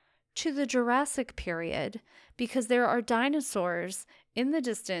sent to the Jurassic period because there are dinosaurs in the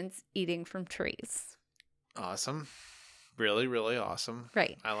distance eating from trees. Awesome. Really, really awesome.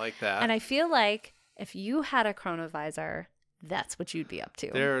 Right. I like that. And I feel like if you had a chronovisor, that's what you'd be up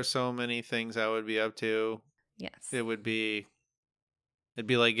to. There are so many things I would be up to. Yes. It'd be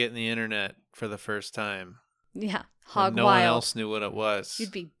like getting the internet for the first time. Yeah. Hog no wild. one else knew what it was.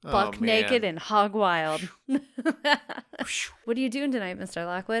 You'd be buck naked and hog wild. What are you doing tonight, Mr.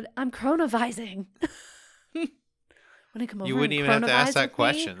 Lockwood? I'm chronovising. When I come over, you wouldn't even have to ask that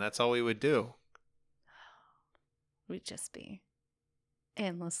question. That's all we would do. We'd just be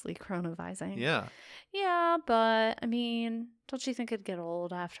endlessly chronovising. Yeah. Yeah, but I mean, don't you think it'd get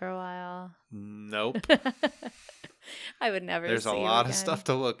old after a while? Nope. I would never There's see a you lot of again. stuff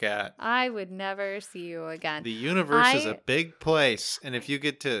to look at. I would never see you again. The universe is a big place, and if you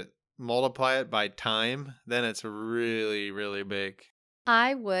get to multiply it by time, then it's really, really big.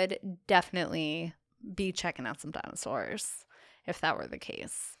 I would definitely be checking out some dinosaurs if that were the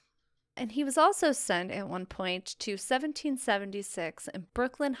case. And he was also sent at one point to 1776 in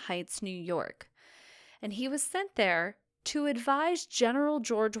Brooklyn Heights, New York. And he was sent there to advise General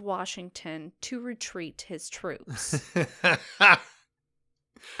George Washington to retreat his troops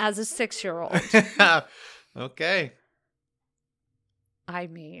as a 6-year-old. Okay. I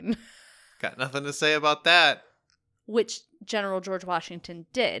mean, Got nothing to say about that. which General George Washington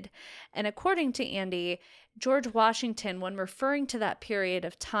did. And according to Andy, George Washington, when referring to that period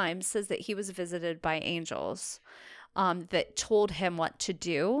of time, says that he was visited by angels that told him what to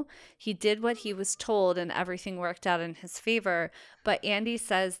do. He did what he was told and everything worked out in his favor. But Andy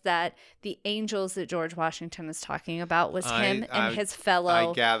says that the angels that George Washington is talking about was him and his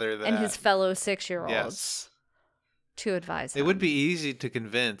fellow I gather that. and his fellow 6-year-olds. Yes. to advise It him. would be easy to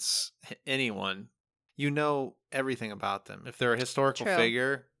convince anyone. You know everything about them. If they're a historical True.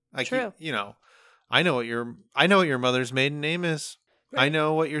 figure, like True. you know, I know what your mother's maiden name is. I Right.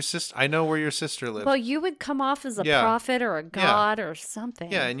 know what your sister. I know where your sister lives. Well, you would come off as a Yeah. prophet or a god or something.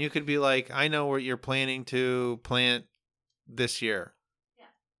 Yeah, and you could be like, I know what you're planning to plant this year. Yeah.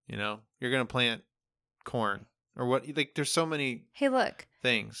 You know, you're gonna plant corn or what? Like, there's so many Hey, look,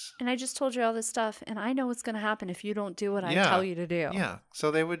 things. and I just told you all this stuff, and I know what's going to happen if you don't do what I Yeah. tell you to do. Yeah,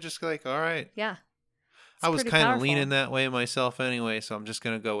 so they would just be like, all right. Yeah. It's I was pretty kind of powerful. leaning that way myself anyway, so I'm just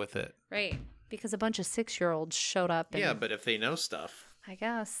gonna go with it. Right. Because a bunch of 6-year-olds showed up. And Yeah, but if they know stuff. I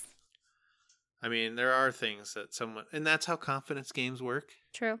guess. I mean, there are things that someone, and that's how confidence games work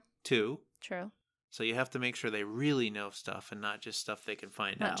True. too. True. So you have to make sure they really know stuff and not just stuff they can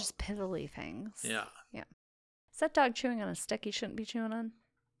find Not out. just piddly things. Yeah. Is that dog chewing on a stick he shouldn't be chewing on?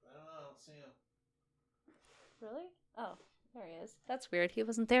 I don't know. I don't see him. Really? Oh, there he is. That's weird. He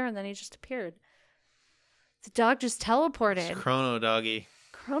wasn't there and then he just appeared. The dog just teleported. It's Chrono Doggy.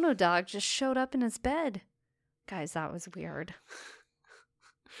 Chrono Dog just showed up in his bed. Guys, that was weird.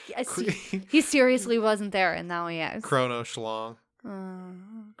 I see. He seriously wasn't there and now he is. Chrono Schlong.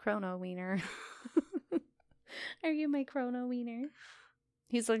 Chrono Wiener. Are you my Chrono Wiener?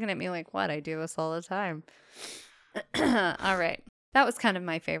 He's looking at me like, what? I do this all the time. All right. That was kind of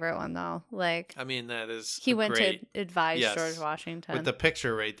my favorite one, though. Like, I mean, that is he went great. to advise Yes. George Washington. With the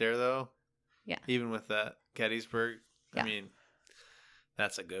picture right there, though. Yeah. Even with that Gettysburg. Yeah. I mean,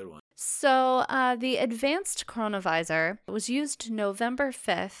 that's a good one. So, the advanced chronovisor was used November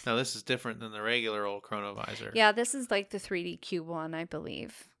 5th. Now, this is different than the regular old chronovisor. Yeah, this is like the 3D Cube one, I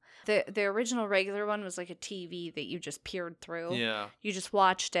believe. The original regular one was like a TV that you just peered through. Yeah. You just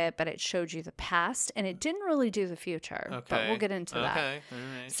watched it, but it showed you the past, and it didn't really do the future. Okay. But we'll get into that. Okay. All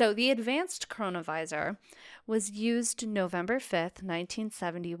right. So the advanced chronovisor was used November 5th,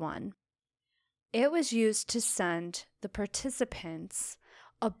 1971. It was used to send the participants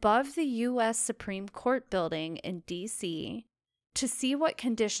above the U.S. Supreme Court building in D.C. to see what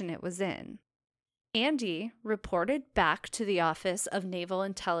condition it was in. Andy reported back to the Office of Naval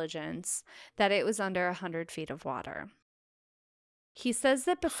Intelligence that it was under 100 feet of water. He says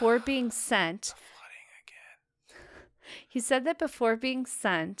that before being sent, he said that before being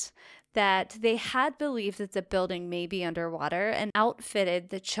sent, that they had believed that the building may be underwater and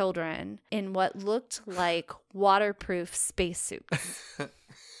outfitted the children in what looked like waterproof spacesuits.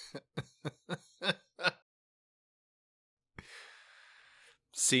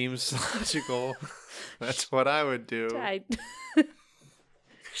 Seems logical. That's what I would do.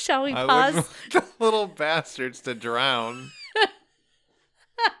 Shall we I pause? would want the little bastards to drown.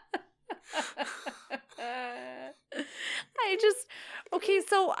 Okay,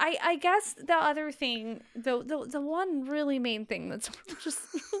 so I guess the other thing, the one really main thing that's just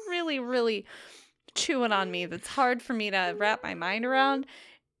really, really chewing on me, that's hard for me to wrap my mind around,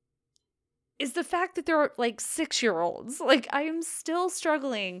 is the fact that there are like 6-year-olds. Like, I am still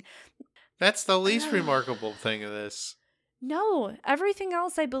struggling. That's the least remarkable thing of this. No, everything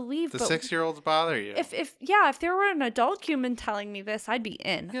else I believe. The but 6-year-olds bother you. If there were an adult human telling me this, I'd be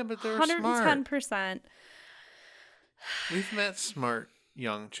in. Yeah, but they're 110%. smart. We've met smart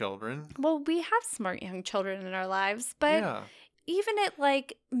young children. Well, we have smart young children in our lives, but Yeah. even at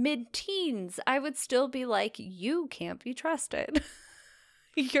like mid-teens, I would still be like, you can't be trusted.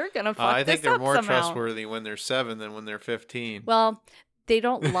 You're gonna fuck I think this they're up more somehow. trustworthy when they're 7 than when they're 15. Well, they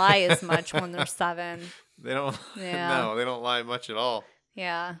don't lie as much when they're 7. They don't. Yeah. No, they don't lie much at all.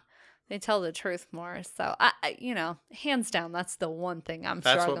 Yeah, they tell the truth more. So I hands down, that's the one thing I'm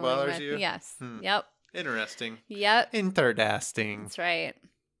That's what struggling bothers with. you? Yes. Hmm. Yep. Interesting. Yep. Interesting. That's right.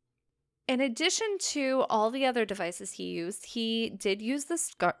 In addition to all the other devices he used, he did use the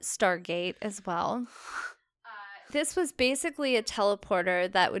Stargate as well. This was basically a teleporter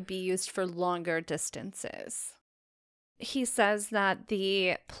that would be used for longer distances. He says that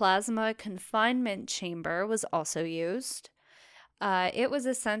the plasma confinement chamber was also used. It was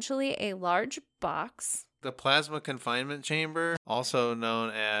essentially a large box. The plasma confinement chamber, also known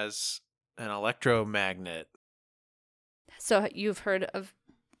as an electromagnet. So you've heard of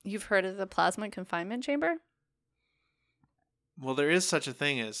the plasma confinement chamber? Well, there is such a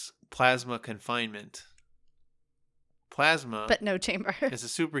thing as plasma confinement. Plasma But no chamber. is a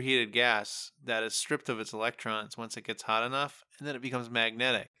superheated gas that is stripped of its electrons once it gets hot enough, and then it becomes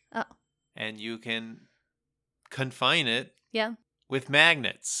magnetic. Oh. And you can confine it Yeah. with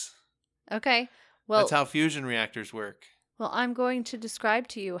magnets. Okay. Well, That's how fusion reactors work. Well, I'm going to describe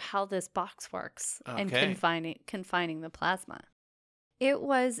to you how this box works and Okay. confining the plasma. It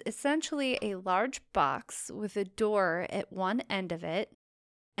was essentially a large box with a door at one end of it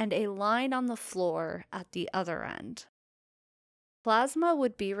and a line on the floor at the other end. Plasma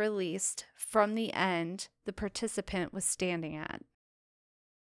would be released from the end the participant was standing at.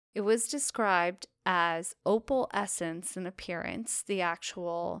 It was described as opalescence in appearance, the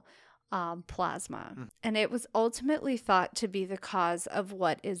actual plasma, and it was ultimately thought to be the cause of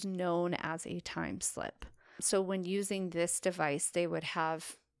what is known as a time slip. So when using this device, they would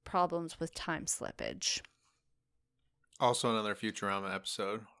have problems with time slippage. Also another Futurama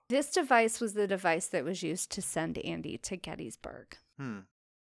episode. This device was the device that was used to send Andy to Gettysburg.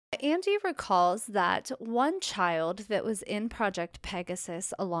 Andy recalls that one child that was in Project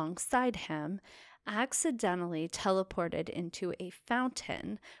Pegasus alongside him accidentally teleported into a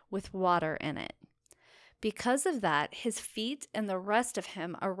fountain with water in it. Because of that, his feet and the rest of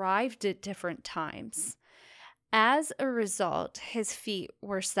him arrived at different times. As a result, his feet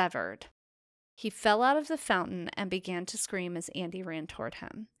were severed. He fell out of the fountain and began to scream as Andy ran toward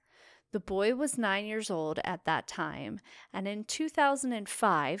him. The boy was 9 years old at that time, and in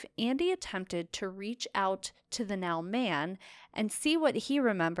 2005, Andy attempted to reach out to the now man and see what he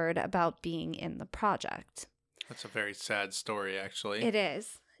remembered about being in the project. That's a very sad story, actually. It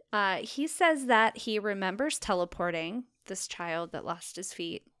is. He says that he remembers teleporting this child that lost his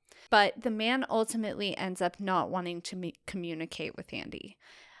feet, but the man ultimately ends up not wanting to communicate with Andy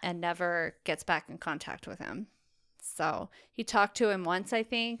and never gets back in contact with him. So he talked to him once, I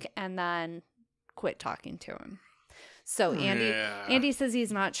think, and then quit talking to him. So Andy says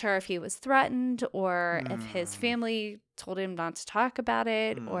he's not sure if he was threatened or if his family told him not to talk about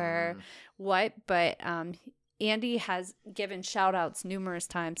it or what. But Andy has given shout outs numerous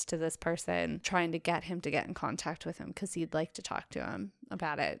times to this person trying to get him to get in contact with him because he'd like to talk to him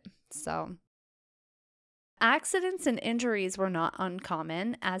about it. So accidents and injuries were not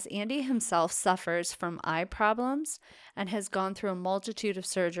uncommon, as Andy himself suffers from eye problems and has gone through a multitude of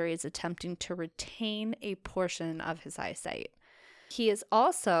surgeries attempting to retain a portion of his eyesight. He is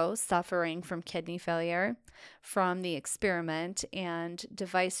also suffering from kidney failure from the experiment and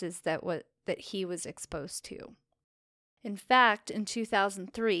devices that he was exposed to. In fact, in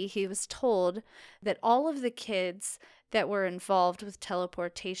 2003, he was told that all of the kids that were involved with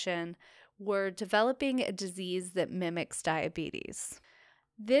teleportation were developing a disease that mimics diabetes.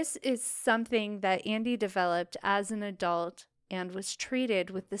 This is something that Andy developed as an adult and was treated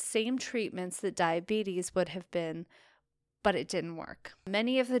with the same treatments that diabetes would have been, but it didn't work.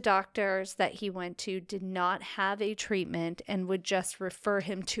 Many of the doctors that he went to did not have a treatment and would just refer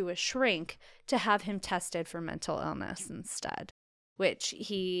him to a shrink to have him tested for mental illness instead, which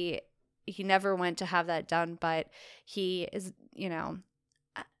he never went to have that done, but he is,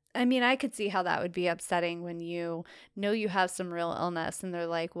 I mean, I could see how that would be upsetting when you know you have some real illness and they're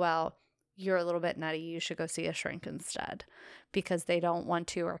like, well, you're a little bit nutty, you should go see a shrink instead, because they don't want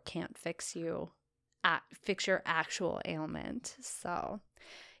to or can't fix your actual ailment. So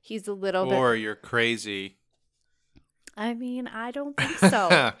he's a little bit... Or you're crazy. I mean, I don't think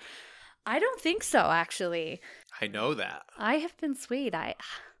so. I don't think so, actually. I know that. I have been swayed. I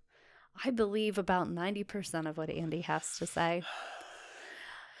believe about 90% of what Andy has to say.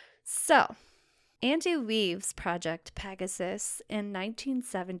 So, Andy leaves Project Pegasus in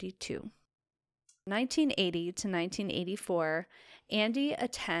 1972. 1980 to 1984, Andy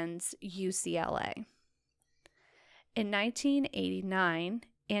attends UCLA. In 1989,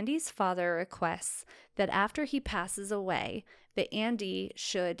 Andy's father requests that after he passes away, that Andy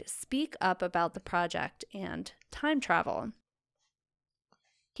should speak up about the project and time travel.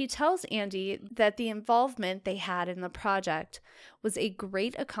 He tells Andy that the involvement they had in the project was a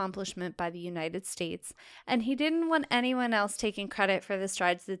great accomplishment by the United States, and he didn't want anyone else taking credit for the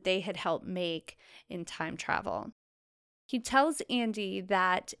strides that they had helped make in time travel. He tells Andy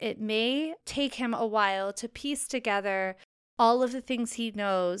that it may take him a while to piece together all of the things he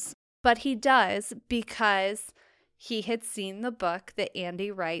knows, but he does because he had seen the book that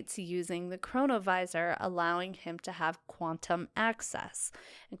Andy writes using the chronovisor, allowing him to have quantum access.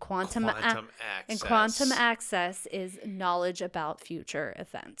 And quantum access is knowledge about future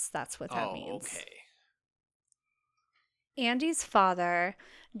events. That's what that means. Okay. Andy's father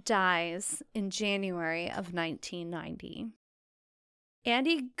dies in January of 1990.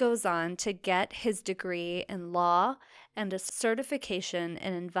 Andy goes on to get his degree in law and a certification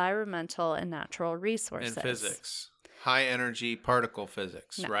in environmental and natural resources. And physics. High energy particle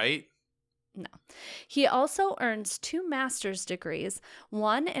physics, right? No. He also earns 2 master's degrees,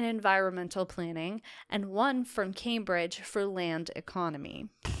 one in environmental planning and one from Cambridge for land economy.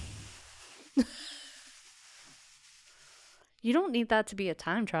 You don't need that to be a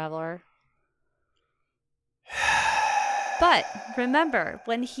time traveler. But remember,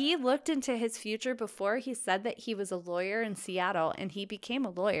 when he looked into his future before, he said that he was a lawyer in Seattle, and he became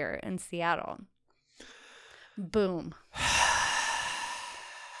a lawyer in Seattle. Boom.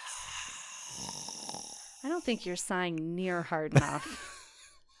 I don't think you're sighing near hard enough.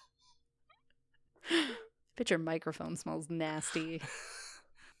 Bet your microphone smells nasty.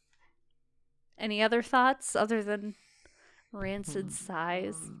 Any other thoughts other than rancid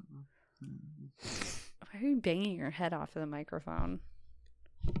sighs? Why are you banging your head off of the microphone?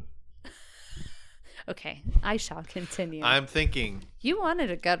 Okay, I shall continue. I'm thinking. You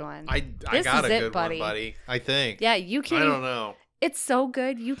wanted a good one. I got a good one, buddy. I think. Yeah, you can't. I don't know. It's so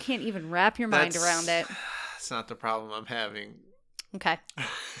good, you can't even wrap your mind around it. That's not the problem I'm having. Okay.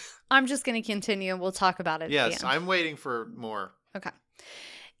 I'm just going to continue and we'll talk about it. Yes, at the end. I'm waiting for more. Okay.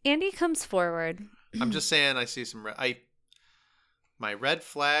 Andy comes forward. I'm just saying I see some... My red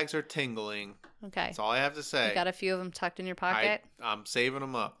flags are tingling. Okay. That's all I have to say. You got a few of them tucked in your pocket? I'm saving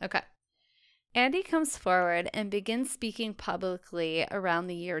them up. Okay. Andy comes forward and begins speaking publicly around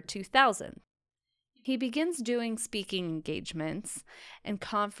the year 2000. He begins doing speaking engagements and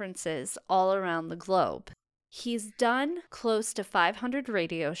conferences all around the globe. He's done close to 500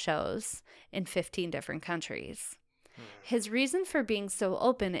 radio shows in 15 different countries. His reason for being so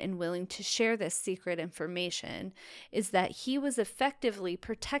open and willing to share this secret information is that he was effectively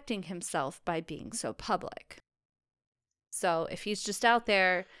protecting himself by being so public. So if he's just out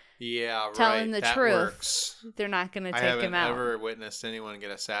there telling the truth, works. They're not going to take him out. I haven't ever witnessed anyone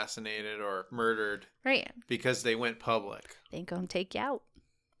get assassinated or murdered because they went public. They ain't going to take you out,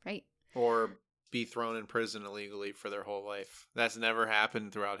 right? Or be thrown in prison illegally for their whole life. That's never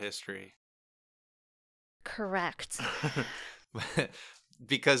happened throughout history. Correct.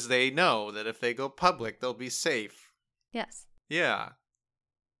 Because they know that if they go public, they'll be safe. Yes. Yeah.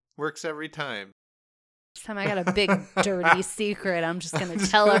 Works every time. This time I got a big dirty secret. I'm just going to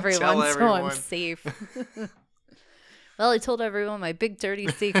tell everyone so I'm safe. Well, I told everyone my big dirty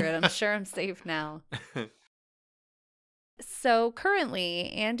secret. I'm sure I'm safe now. So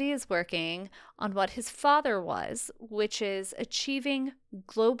currently, Andy is working on what his father was, which is achieving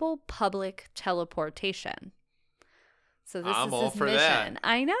global public teleportation. So this is his mission. That.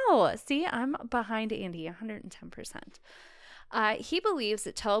 I know. See, I'm behind Andy 110%. He believes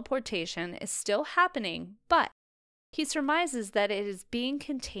that teleportation is still happening, but he surmises that it is being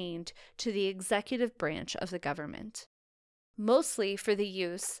contained to the executive branch of the government, mostly for the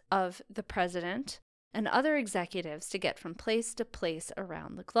use of the president and other executives to get from place to place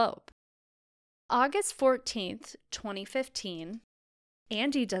around the globe. August 14th, 2015,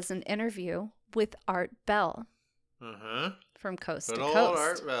 Andy does an interview with Art Bell from Coast to Coast. Good old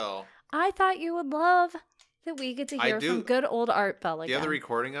Art Bell. I thought you would love that we get to hear from good old Art Bell again. Do you have the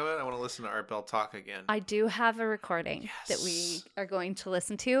recording of it? I want to listen to Art Bell talk again. I do have a recording that we are going to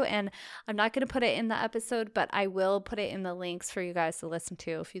listen to, and I'm not going to put it in the episode, but I will put it in the links for you guys to listen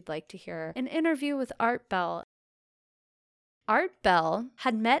to if you'd like to hear an interview with Art Bell. Art Bell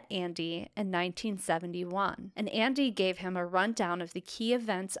had met Andy in 1971, and Andy gave him a rundown of the key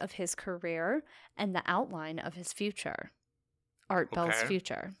events of his career and the outline of his future. Art Bell's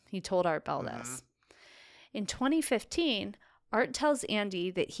future. He told Art Bell this. In 2015, Art tells Andy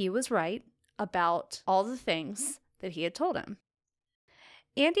that he was right about all the things that he had told him.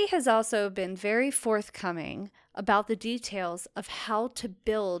 Andy has also been very forthcoming about the details of how to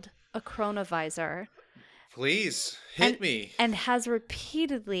build a chronovisor. Please, hit me. And has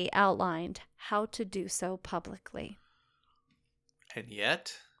repeatedly outlined how to do so publicly. And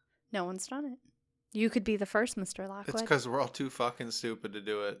yet? No one's done it. You could be the first, Mr. Lockwood. It's because we're all too fucking stupid to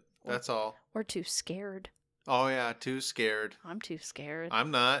do it. That's all. We're too scared. Oh, yeah, too scared. I'm too scared. I'm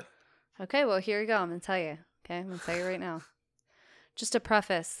not. Okay, well, here you go. I'm going to tell you. Okay, I'm going to tell you right now. Just a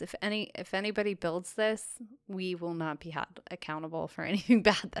preface, if anybody builds this, we will not be held accountable for anything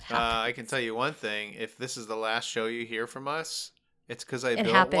bad that happens. I can tell you one thing. If this is the last show you hear from us, it's because I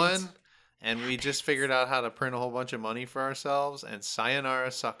built one, and we just figured out how to print a whole bunch of money for ourselves, and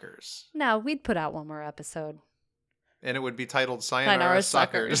sayonara suckers. No, we'd put out one more episode. And it would be titled Sayonara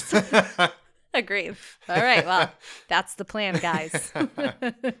Suckers. Agreed. All right. Well, that's the plan, guys.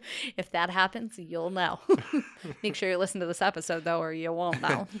 If that happens, you'll know. Make sure you listen to this episode, though, or you won't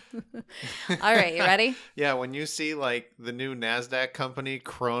know. All right. You ready? Yeah. When you see like the new NASDAQ company,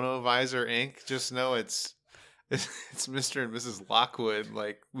 Chronovisor Inc., just know it's Mr. and Mrs. Lockwood.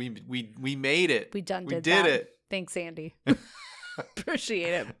 Like we made it. We did that. It. Thanks, Andy.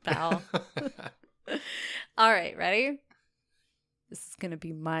 Appreciate it, pal. All right. Ready? This is going to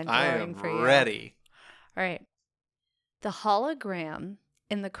be mind-blowing for you. I am ready. All right. The hologram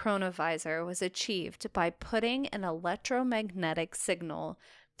in the chronovisor was achieved by putting an electromagnetic signal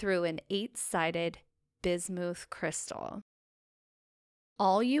through an 8-sided bismuth crystal.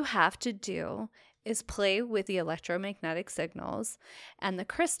 All you have to do is play with the electromagnetic signals and the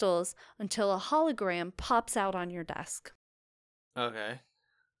crystals until a hologram pops out on your desk. Okay.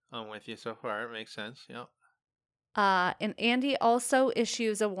 I'm with you so far. It makes sense. Yep. And Andy also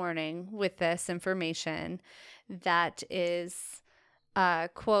issues a warning with this information that is,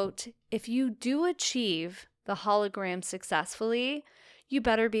 quote, if you do achieve the hologram successfully, you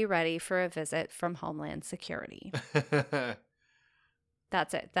better be ready for a visit from Homeland Security.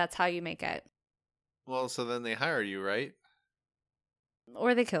 That's it. That's how you make it. Well, so then they hire you, right?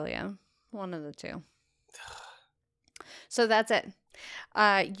 Or they kill you. One of the two. So that's it.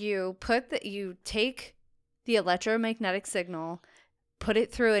 You take the electromagnetic signal, put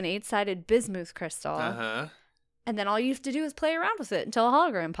it through an 8-sided bismuth crystal, and then all you have to do is play around with it until a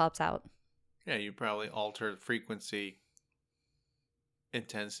hologram pops out. Yeah, you probably alter frequency,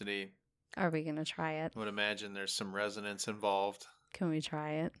 intensity. Are we going to try it? I would imagine there's some resonance involved. Can we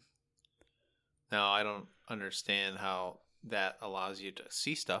try it? No, I don't understand how that allows you to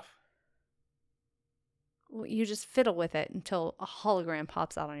see stuff. Well, you just fiddle with it until a hologram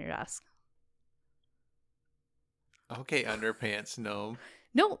pops out on your desk. Okay, underpants gnome.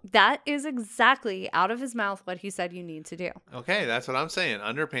 No, that is exactly out of his mouth what he said you need to do. Okay, that's what I'm saying.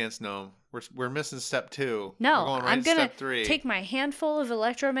 Underpants gnome. We're missing step 2. No, we're going right I'm going step to 3. take my handful of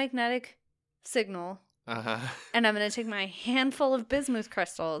electromagnetic signal and I'm going to take my handful of bismuth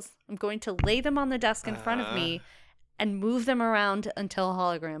crystals. I'm going to lay them on the desk in front of me and move them around until a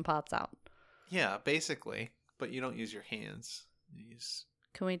hologram pops out. Yeah, basically. But you don't use your hands.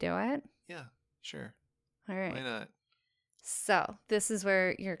 Can we do it? Yeah, sure. All right. Why not? So this is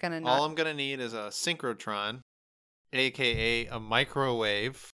where you're going to All I'm going to need is a synchrotron, a.k.a. a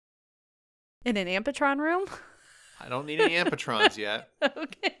microwave. In an ampatron room? I don't need any ampetrons yet.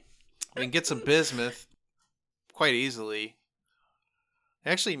 Okay. We can get some bismuth quite easily.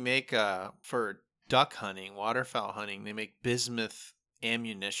 They actually make, for duck hunting, waterfowl hunting, they make bismuth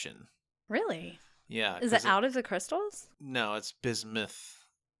ammunition. Really? Yeah. Is it out of the crystals? No, it's bismuth.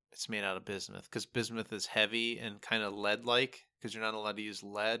 It's made out of bismuth because bismuth is heavy and kind of lead-like because you're not allowed to use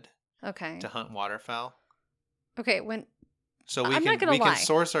lead to hunt waterfowl. Okay, so we can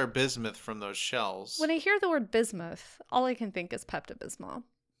source our bismuth from those shells. When I hear the word bismuth, all I can think is Pepto-Bismol.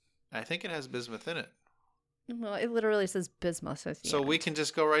 I think it has bismuth in it. Well, it literally says bismuth at the So end. we can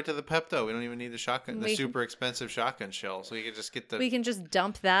just go right to the Pepto. We don't even need the super expensive shotgun shell. So we can just get We can just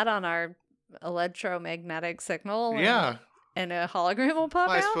dump that on our electromagnetic signal. Yeah. And a hologram will pop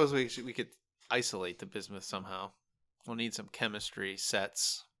out? I suppose we could isolate the bismuth somehow. We'll need some chemistry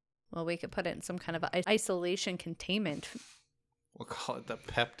sets. Well, we could put it in some kind of isolation containment. We'll call it the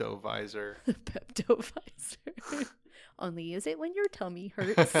Pepto-visor. Pepto-visor. Only use it when your tummy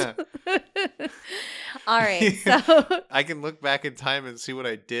hurts. All right, so I can look back in time and see what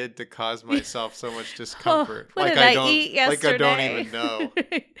I did to cause myself so much discomfort. What did I eat yesterday? Like I don't even know.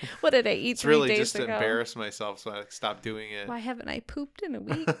 What did I eat 3 days ago? It's really just to embarrass myself, so I stopped doing it. Why haven't I pooped in a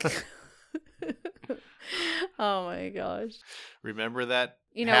week? Oh my gosh. Remember that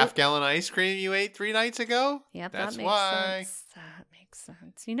half-gallon ice cream you ate 3 nights ago? Yep, that's that makes why. Sense. That makes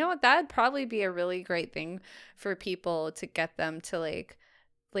sense. You know what? That'd probably be a really great thing for people to get them to like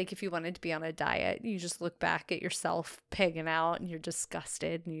if you wanted to be on a diet, you just look back at yourself pigging out and you're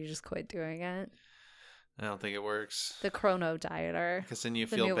disgusted and you just quit doing it. I don't think it works. The chrono dieter. Because then you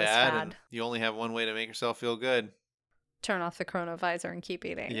feel bad and you only have one way to make yourself feel good. Turn off the chronovisor and keep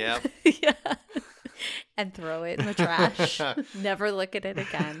eating. Yep. Yeah. And throw it in the trash. Never look at it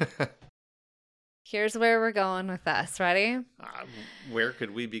again. Here's where we're going with this. Ready? Where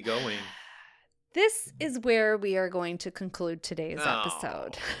could we be going? This is where we are going to conclude today's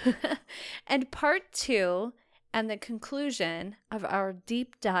episode. And part 2 and the conclusion of our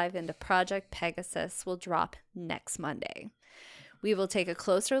deep dive into Project Pegasus will drop next Monday. We will take a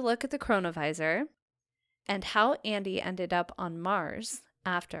closer look at the chronovisor and how Andy ended up on Mars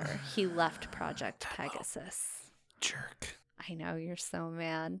after he left Project Pegasus. Jerk. I know, you're so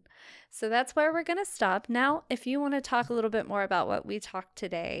mad. So that's where we're going to stop. Now, if you want to talk a little bit more about what we talked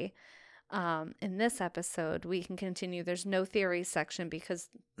today in this episode, we can continue. There's no theories section because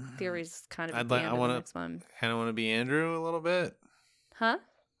theories kind of at the end of the next one. I kind of want to be Andrew a little bit. Huh?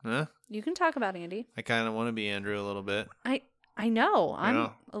 Huh? You can talk about Andy. I kind of want to be Andrew a little bit. I know.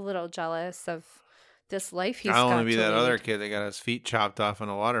 I'm a little jealous of this life he's got. I want to be that lead. other kid that got his feet chopped off in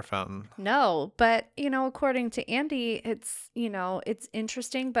a water fountain. No, but according to Andy, it's it's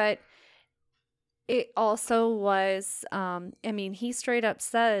interesting, but it also was, he straight up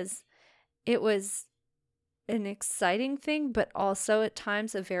says it was an exciting thing, but also at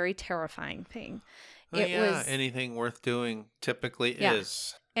times a very terrifying thing. Anything worth doing typically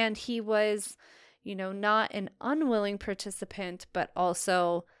is. And he was, not an unwilling participant, but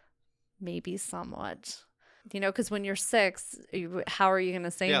also maybe somewhat. Because when you're 6, how are you going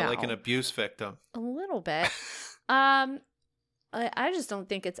to say no? Yeah, like an abuse victim. A little bit. I just don't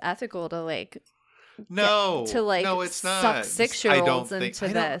think it's ethical to no, it's not. Suck 6-year-olds into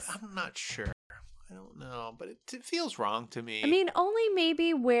this. I'm not sure. I don't know, but it feels wrong to me. Only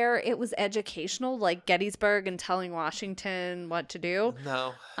maybe where it was educational, like Gettysburg and telling Washington what to do.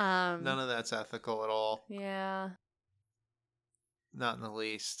 No, none of that's ethical at all. Yeah. Not in the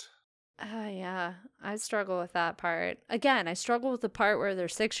least. Yeah, I struggle with that part. Again, I struggle with the part where they're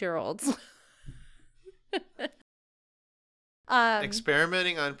 6-year-olds.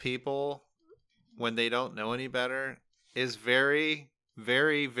 Experimenting on people when they don't know any better is very,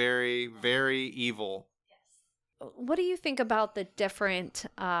 very, very, very evil. What do you think about the different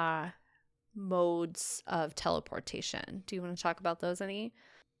modes of teleportation? Do you want to talk about those any?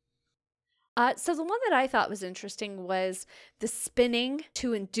 So the one that I thought was interesting was the spinning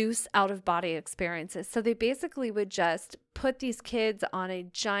to induce out-of-body experiences. So they basically would just put these kids on a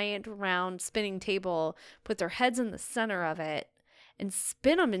giant round spinning table, put their heads in the center of it, and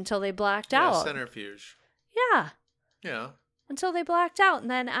spin them until they blacked out. Centrifuge. Yeah. Yeah. Until they blacked out,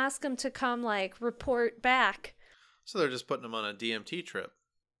 and then ask them to come, report back. So they're just putting them on a DMT trip.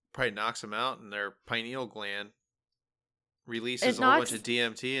 Probably knocks them out, and their pineal gland releases a whole bunch of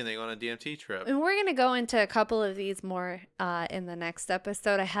DMT, and they go on a DMT trip. And we're going to go into a couple of these more in the next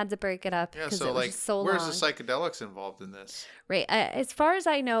episode. I had to break it up because it was so long. Where's the psychedelics involved in this? Right. As far as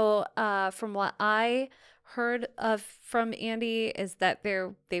I know, from what I heard of from Andy, is that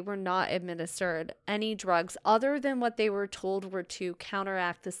they were not administered any drugs other than what they were told were to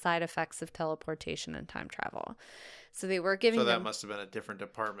counteract the side effects of teleportation and time travel. So they were giving. So that must have been a different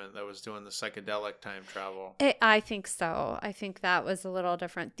department that was doing the psychedelic time travel. I think so. I think that was a little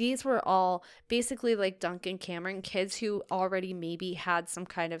different. These were all basically like Duncan Cameron kids who already maybe had some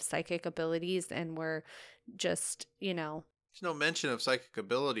kind of psychic abilities and were just, There's no mention of psychic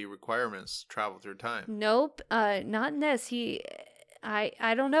ability requirements to travel through time. Nope. Not in this.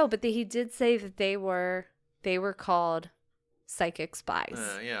 I don't know, but he did say that they were called psychic spies.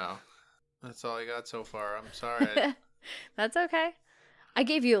 Yeah. That's all I got so far. I'm sorry. That's okay. I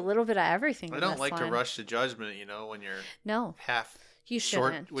gave you a little bit of everything. I don't like to rush to judgment, when you're you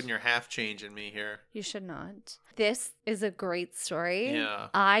shouldn't. when you're half changing me here. You should not. This is a great story. Yeah.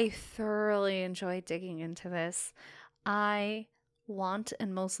 I thoroughly enjoyed digging into this. I want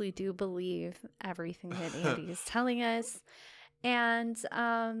and mostly do believe everything that Andy is telling us. And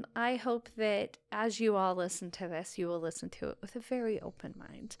I hope that as you all listen to this, you will listen to it with a very open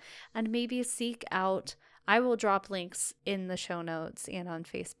mind and maybe seek out. I will drop links in the show notes and on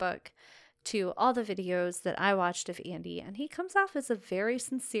Facebook to all the videos that I watched of Andy. And he comes off as a very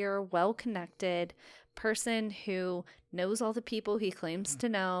sincere, well-connected person who knows all the people he claims to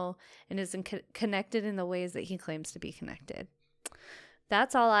know and is connected in the ways that he claims to be connected.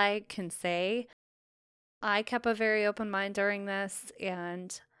 That's all I can say. I kept a very open mind during this,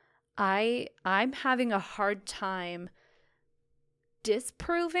 and I'm having a hard time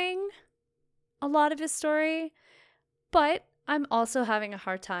disproving a lot of his story, but I'm also having a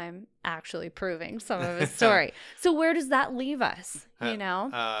hard time actually proving some of his story. So where does that leave us?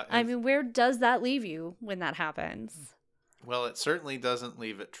 Where does that leave you when that happens? Well, it certainly doesn't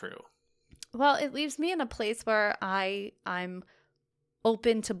leave it true. Well, it leaves me in a place where I'm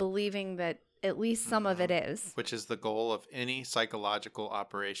open to believing that at least some of it is. Which is the goal of any psychological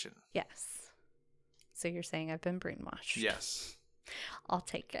operation. Yes. So you're saying I've been brainwashed? Yes. I'll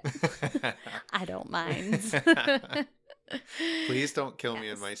take it. I don't mind. Please don't kill me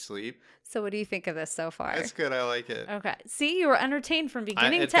in my sleep. So what do you think of this so far? That's good. I like it. Okay. See, you were entertained from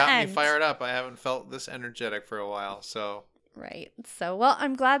beginning to end. It got me fired up. I haven't felt this energetic for a while. So. Right. So, well,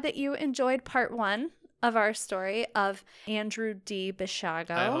 I'm glad that you enjoyed part 1 of our story of Andrew D.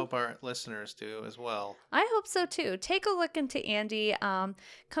 Basiago. I hope our listeners do as well. I hope so too. Take a look into Andy.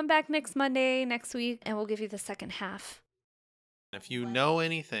 Come back next Monday, next week, and we'll give you the second half. If you know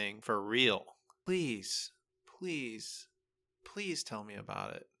anything for real, please tell me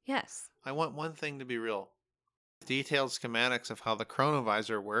about it. Yes. I want one thing to be real. Detailed schematics of how the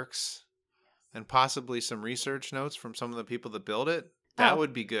chronovisor works and possibly some research notes from some of the people that build it. That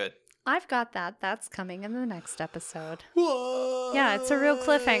would be good. I've got that. That's coming in the next episode. What? Yeah, it's a real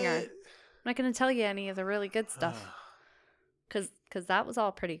cliffhanger. I'm not going to tell you any of the really good stuff. Because that was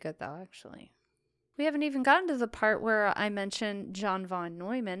all pretty good, though, actually. We haven't even gotten to the part where I mentioned John von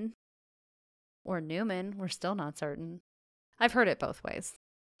Neumann. Or Newman. We're still not certain. I've heard it both ways.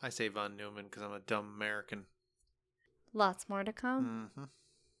 I say von Neumann because I'm a dumb American. Lots more to come.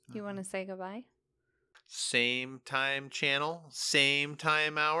 Mm-hmm. You want to say goodbye? Same time channel, same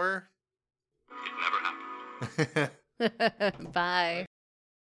time hour. It never happened. Bye.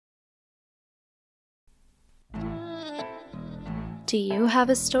 Do you have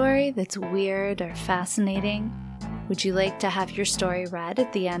a story that's weird or fascinating? Would you like to have your story read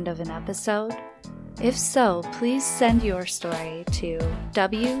at the end of an episode? If so, please send your story to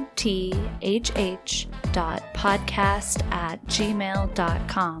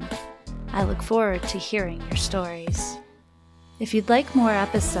wthh.podcast@gmail.com. I look forward to hearing your stories. If you'd like more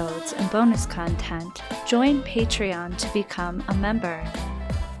episodes and bonus content, join Patreon to become a member.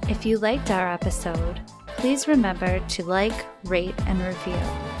 If you liked our episode, please remember to like, rate, and review.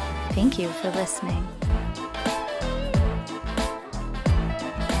 Thank you for listening.